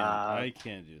 I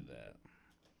can't do that.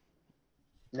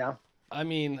 No. I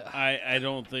mean, I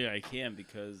don't think I can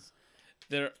because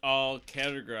they're all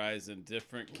categorized in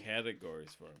different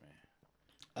categories for me.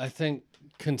 I think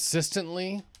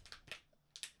consistently,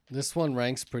 this one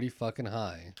ranks pretty fucking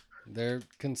high. They're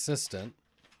consistent.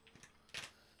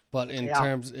 But in Yeah.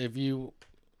 terms, if you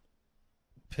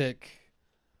pick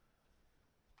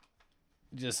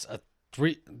just a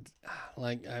three,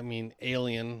 like, I mean,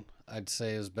 Alien, I'd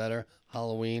say is better.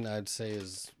 Halloween, I'd say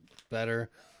is better.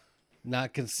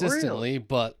 Not consistently,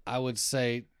 but I would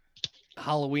say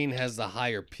Halloween has the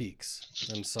higher peaks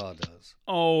than Saw does.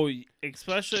 Oh,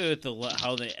 especially with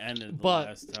how they ended the But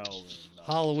last Halloween. though.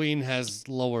 Halloween has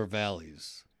lower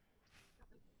valleys.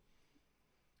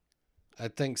 I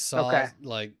think Saw, Okay.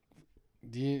 like,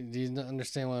 do you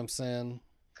understand what I'm saying?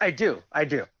 I do. I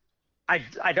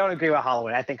don't agree with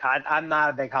Halloween. I think I'm not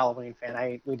a big Halloween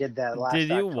fan. We did that last Did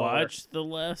you October. watch the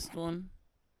last one?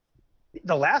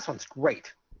 The last one's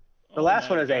great. The Oh last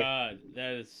my one is God,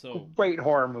 that is so. great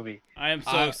horror movie. I am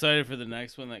so excited for the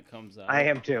next one that comes out. I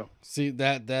am too. See,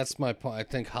 that's my point. I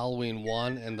think Halloween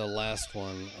 1 and the last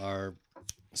one are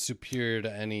superior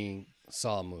to any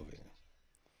Saw movie.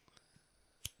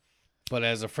 But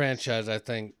as a franchise, I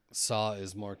think Saw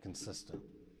is more consistent.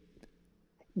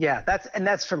 Yeah,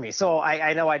 that's for me. So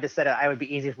I know I just said it would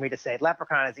be easy for me to say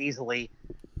Leprechaun is easily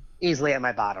at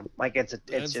my bottom. Like it's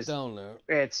just down there.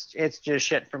 it's just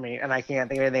shit for me, and I can't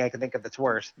think of anything I can think of that's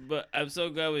worse. But I'm so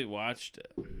glad we watched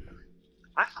it.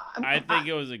 I think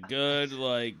it was a good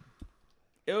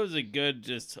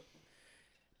just.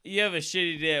 You have a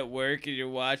shitty day at work and you're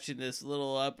watching this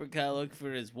little leprechaun looking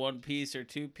for his 1 piece or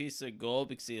 2 pieces of gold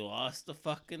because he lost the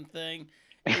fucking thing.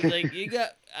 He's like,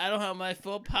 I don't have my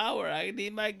full power. I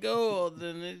need my gold.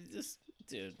 And it just,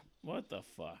 dude, what the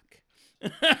fuck?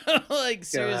 Like,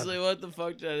 seriously, what the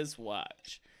fuck did I just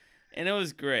watch? And it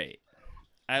was great.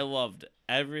 I loved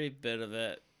every bit of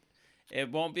it.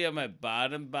 It won't be on my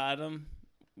bottom.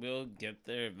 We'll get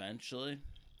there eventually.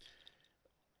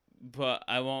 But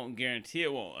I won't guarantee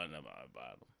it won't end up on the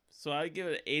bottom. So I give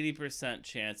it an 80%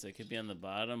 chance it could be on the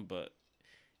bottom. But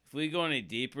if we go any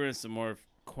deeper in some more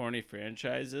corny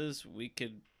franchises, we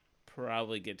could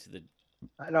probably get to the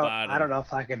bottom. I don't know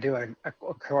if I could do a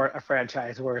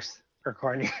franchise worse or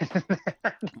corny.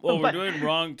 Well, we're doing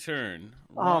Wrong Turn.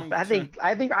 I think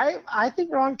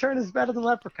Wrong Turn is better than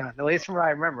Leprechaun, at least from what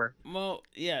I remember. Well,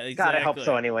 yeah, exactly. God, I hope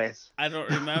so. Anyways, I don't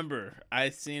remember.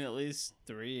 I've seen at least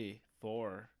 3,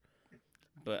 4.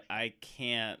 But I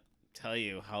can't tell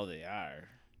you how they are.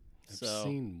 I've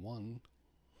seen 1.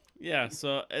 Yeah,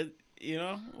 so,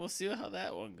 we'll see how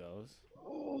that one goes.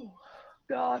 Oh,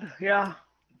 God, yeah.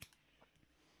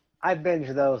 I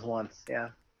binged those once, yeah.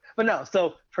 But no,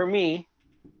 so for me,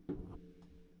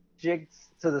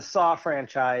 the Saw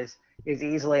franchise is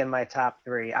easily in my top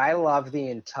 3. I love the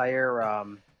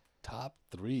entire top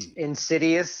 3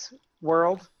 Insidious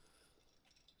world,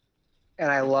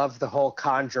 and I love the whole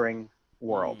Conjuring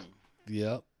world.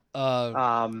 Yep.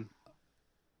 Yeah.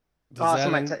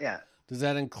 Does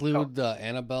that include the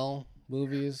Annabelle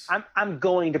movies? I'm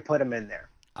going to put them in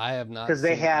there. I have not because seen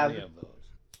they have, any of those.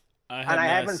 I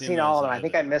haven't seen all of them. I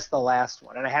think I missed the last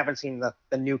one, and I haven't seen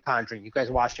the new Conjuring. You guys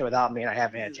watched it without me, and I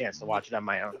haven't had a chance to watch it on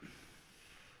my own.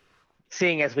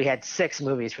 Seeing as we had 6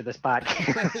 movies for this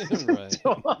podcast. Right.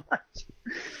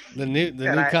 The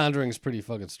new Conjuring's pretty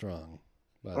fucking strong.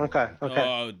 Okay.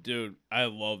 Oh, dude, I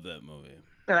love that movie.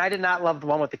 And I did not love the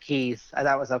one with the keys. I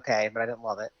thought it was okay, but I didn't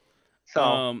love it.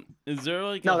 So is there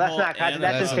like no? That's not Conjuring.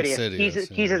 That's Insidious.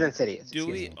 Keys is Insidious. Do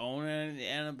we own any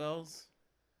Annabelles?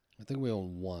 I think we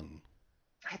own 1.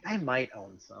 I might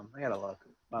own some. I gotta look.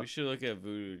 We should look at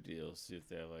Voodoo Deals, see if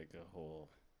they have like a whole.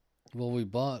 Well, we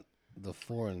bought the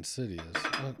 4 Insidious.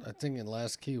 I think in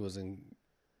Last Key was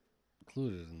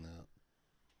included in that.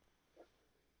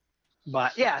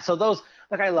 But yeah, so those,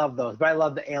 I love those, but I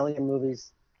love the Alien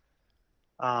movies.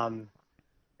 And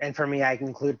for me, I can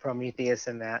include Prometheus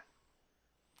in that.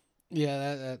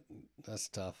 Yeah, that's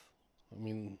tough. I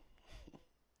mean,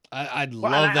 I'd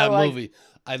love that movie.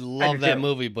 I love that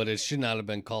movie, but it should not have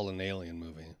been called an Alien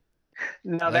movie.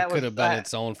 No, that could have been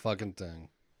its own fucking thing.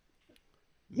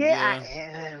 Yeah.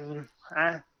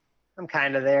 I'm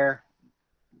kind of there.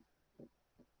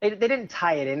 They didn't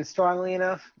tie it in strongly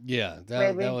enough. Yeah,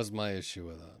 that was my issue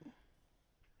with it.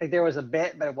 Like there was a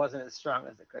bit, but it wasn't as strong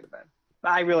as it could have been.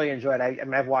 But I really enjoyed it.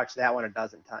 I've watched that one a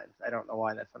dozen times. I don't know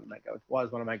why that's one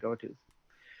of my go-tos.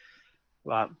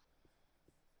 But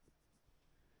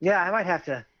yeah, I might have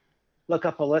to look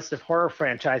up a list of horror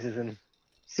franchises and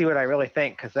see what I really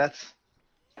think, because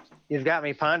you've got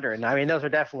me pondering. I mean, those are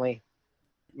definitely,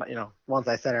 ones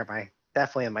I said are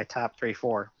definitely in my top 3,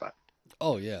 4. But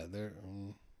oh yeah, they're.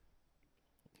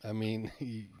 I mean,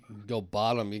 you can go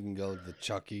bottom. You can go the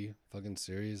Chucky fucking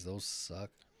series. Those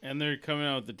suck. And they're coming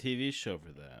out with the TV show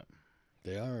for that.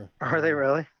 They are. Are they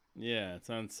really? Yeah, it's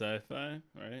on Sci-Fi,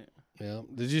 right? Yeah.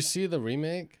 Did you see the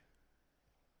remake?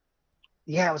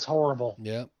 Yeah, it was horrible.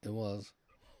 Yep, it was.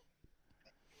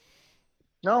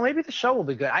 No, maybe the show will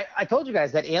be good. I told you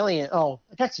guys that Alien. Oh,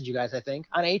 I texted you guys. I think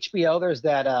on HBO there's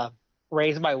that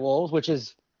Raised by Wolves, which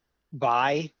is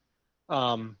by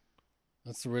um.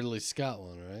 That's the Ridley Scott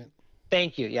one, right?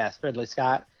 Thank you. Yes, Ridley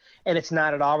Scott, and it's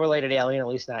not at all related to Alien, at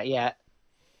least not yet.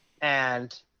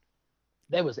 And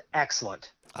that was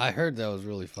excellent. I heard that was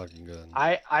really fucking good.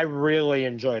 I really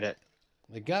enjoyed it.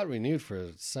 It got renewed for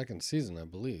a second season, I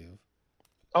believe.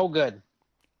 Oh, good.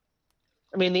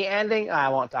 I mean, the ending. I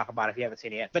won't talk about it if you haven't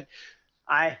seen it yet, but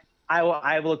I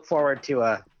look forward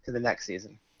to the next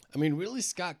season. I mean, Ridley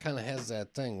Scott kind of has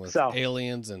that thing with So-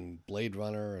 aliens and Blade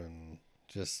Runner and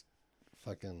just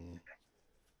fucking.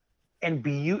 And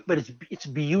but it's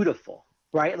beautiful,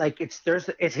 right? Like it's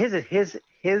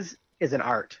his is an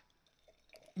art.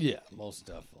 Yeah, most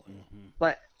definitely.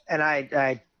 But and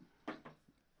I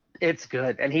it's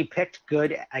good, and he picked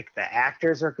good. Like the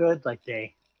actors are good. Like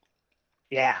I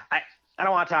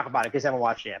don't want to talk about it because I haven't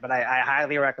watched it yet, but I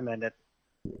highly recommend it.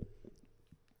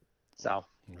 So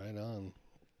Right on.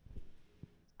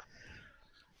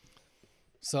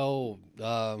 So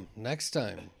next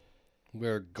time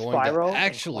we're going Spiral to and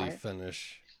actually Quiet.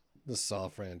 finish the Saw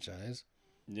franchise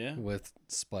Yeah. with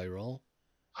Spiral,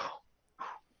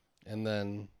 and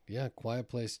then Quiet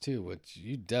Place 2, which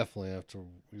you definitely have to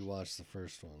rewatch the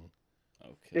first one.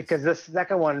 Okay. because this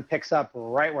second one picks up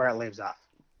right where it leaves off,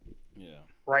 Yeah.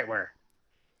 right where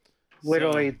So,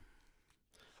 literally.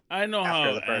 I know after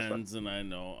how the it first one. ends, and I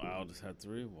know I'll just have to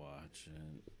rewatch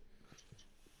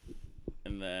it.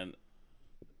 And then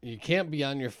You can't be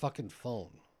on your fucking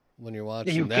phone when you're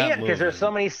watching You that can't movie. because there's so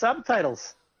many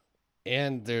subtitles.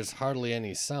 And there's hardly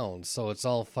any sound, so it's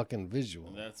all fucking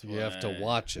visual. That's you have to why-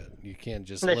 watch it. You can't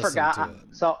just They listen forgot. to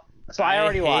it. So I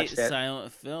already hate watched it.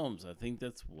 silent films. I think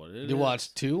that's what it is. You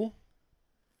watched 2?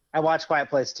 I watched Quiet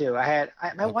Place too. My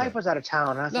Okay. wife was out of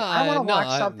town. And I was No, like, I want to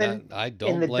watch something. I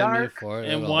don't the blame you dark. for it.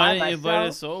 And at all. why by didn't you invite myself.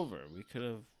 us over? We could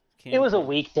have. It was a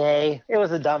weekday. It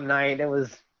was a dumb night. It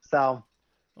was so.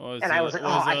 And I was like,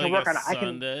 I can work on it. I can.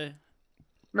 Sunday.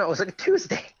 No, it was like a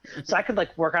Tuesday, so I could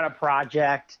like work on a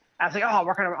project. I was like, I'll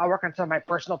work on some of my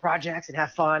personal projects and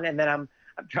have fun. And then I'm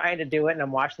trying to do it, and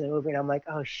I'm watching the movie, and I'm like,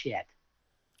 oh shit,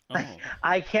 Oh,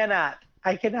 I cannot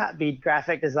be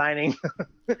graphic designing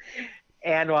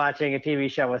and watching a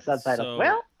TV show with subtitles. So-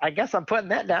 Well, I guess I'm putting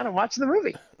that down and watching the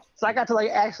movie. So I got to like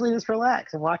actually just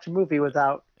relax and watch a movie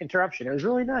without interruption. It was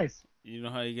really nice. you know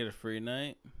how you get a free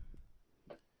night?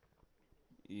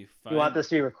 You find. You want this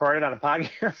to be recorded on a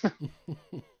podcast?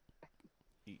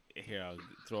 Here, I'll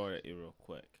throw it at you real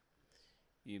quick.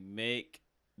 You make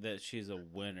that she's a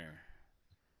winner,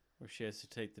 where she has to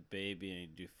take the baby and you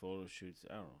do photo shoots.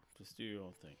 I don't know, just do your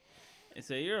own thing, and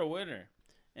say you're a winner,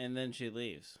 and then she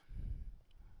leaves.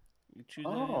 You choose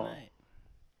any Oh. night.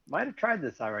 Might have tried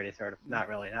this already, sort of. Not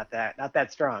really. Not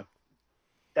that strong.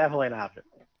 Definitely an option.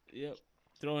 Yep,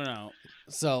 throwing out.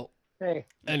 So, Hey.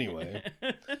 anyway,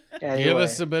 Anyway. give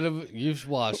us a bit of. You've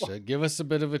watched it. Give us a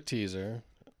bit of a teaser.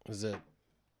 Is it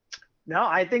No,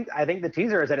 I think the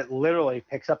teaser is that it literally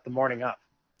picks up the morning up.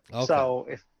 okay? So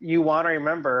if you want to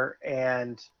remember,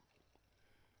 and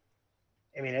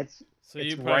I mean it's So you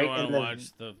It's probably right want in to the-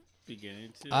 watch the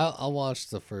beginning too. I'll watch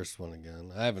the first one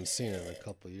again. I haven't seen it in a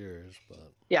couple years,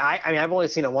 but yeah. I mean I've only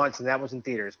seen it once, and that was in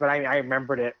theaters, but I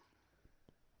remembered it,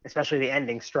 especially the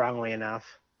ending, strongly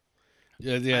enough.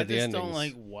 yeah, I the just ending. don't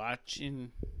like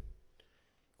watching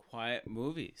quiet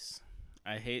movies.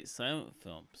 I hate silent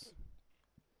films.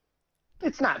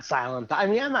 It's not silent. I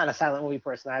mean I'm not a silent movie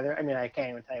person either. I mean I can't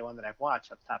even tell you one that I've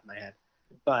watched off the top of my head,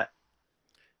 but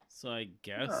So I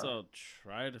guess Oh. I'll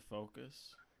try to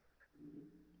focus.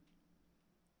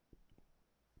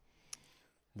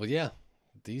 Well, yeah,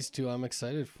 these two I'm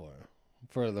excited for.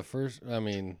 For the first, I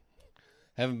mean,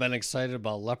 haven't been excited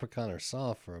about Leprechaun or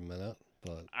Saw for a minute,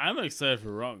 but I'm excited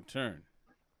for Wrong Turn.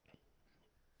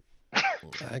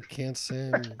 I can't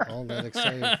say I'm all that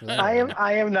excited for that.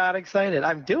 I am not excited.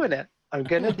 I'm doing it. I'm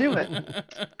gonna do it,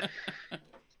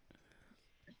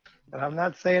 but I'm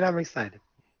not saying I'm excited.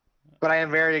 But I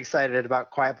am very excited about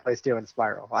Quiet Place 2 and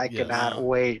Spiral. I Yes. cannot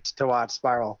wait to watch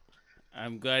Spiral.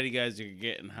 I'm glad you guys are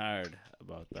getting hard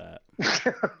about that.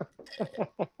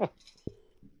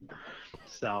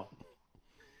 So,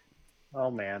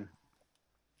 oh man,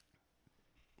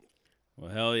 Well,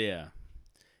 hell yeah.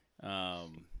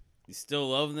 You still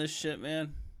loving this shit,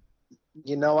 man?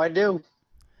 you know I do.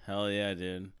 Hell yeah,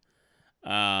 dude.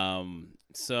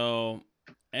 So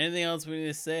anything else we need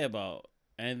to say about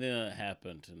anything that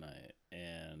happened tonight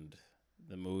and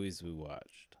the movies we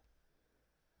watched?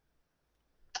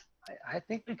 I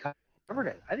think we covered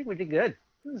it. I think we did good.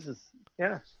 This is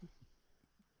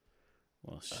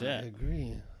Well, I shit.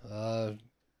 agree.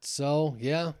 So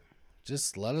yeah,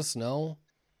 just let us know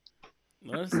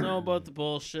Let us know about the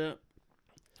bullshit.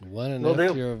 when and Will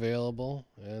if do. you're available,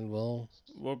 and we'll.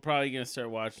 We're probably gonna start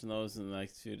watching those in the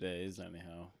next few days,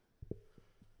 anyhow.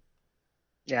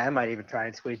 Yeah, I might even try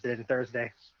and squeeze it in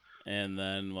Thursday. And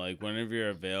then, like, whenever you're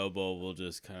available, we'll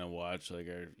just kind of watch like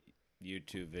our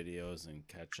YouTube videos and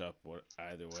catch up.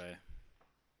 Either way.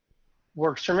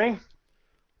 Works for me.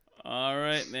 All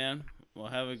right, man. Well,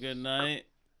 have a good night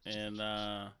and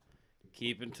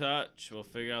keep in touch. We'll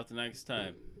figure out the next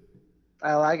time.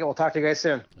 I like it. We'll talk to you guys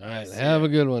soon. All right, see have ya. a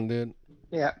good one, dude.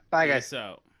 Yeah. Bye, guys. Peace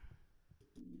out.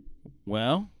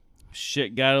 Well,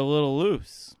 shit got a little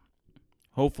loose.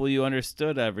 Hopefully you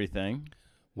understood everything.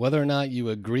 Whether or not you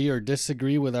agree or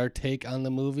disagree with our take on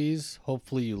the movies,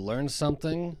 hopefully you learned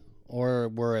something or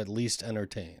were at least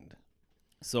entertained.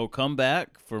 So come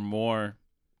back for more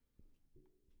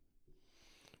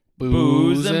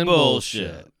Booze and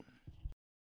bullshit.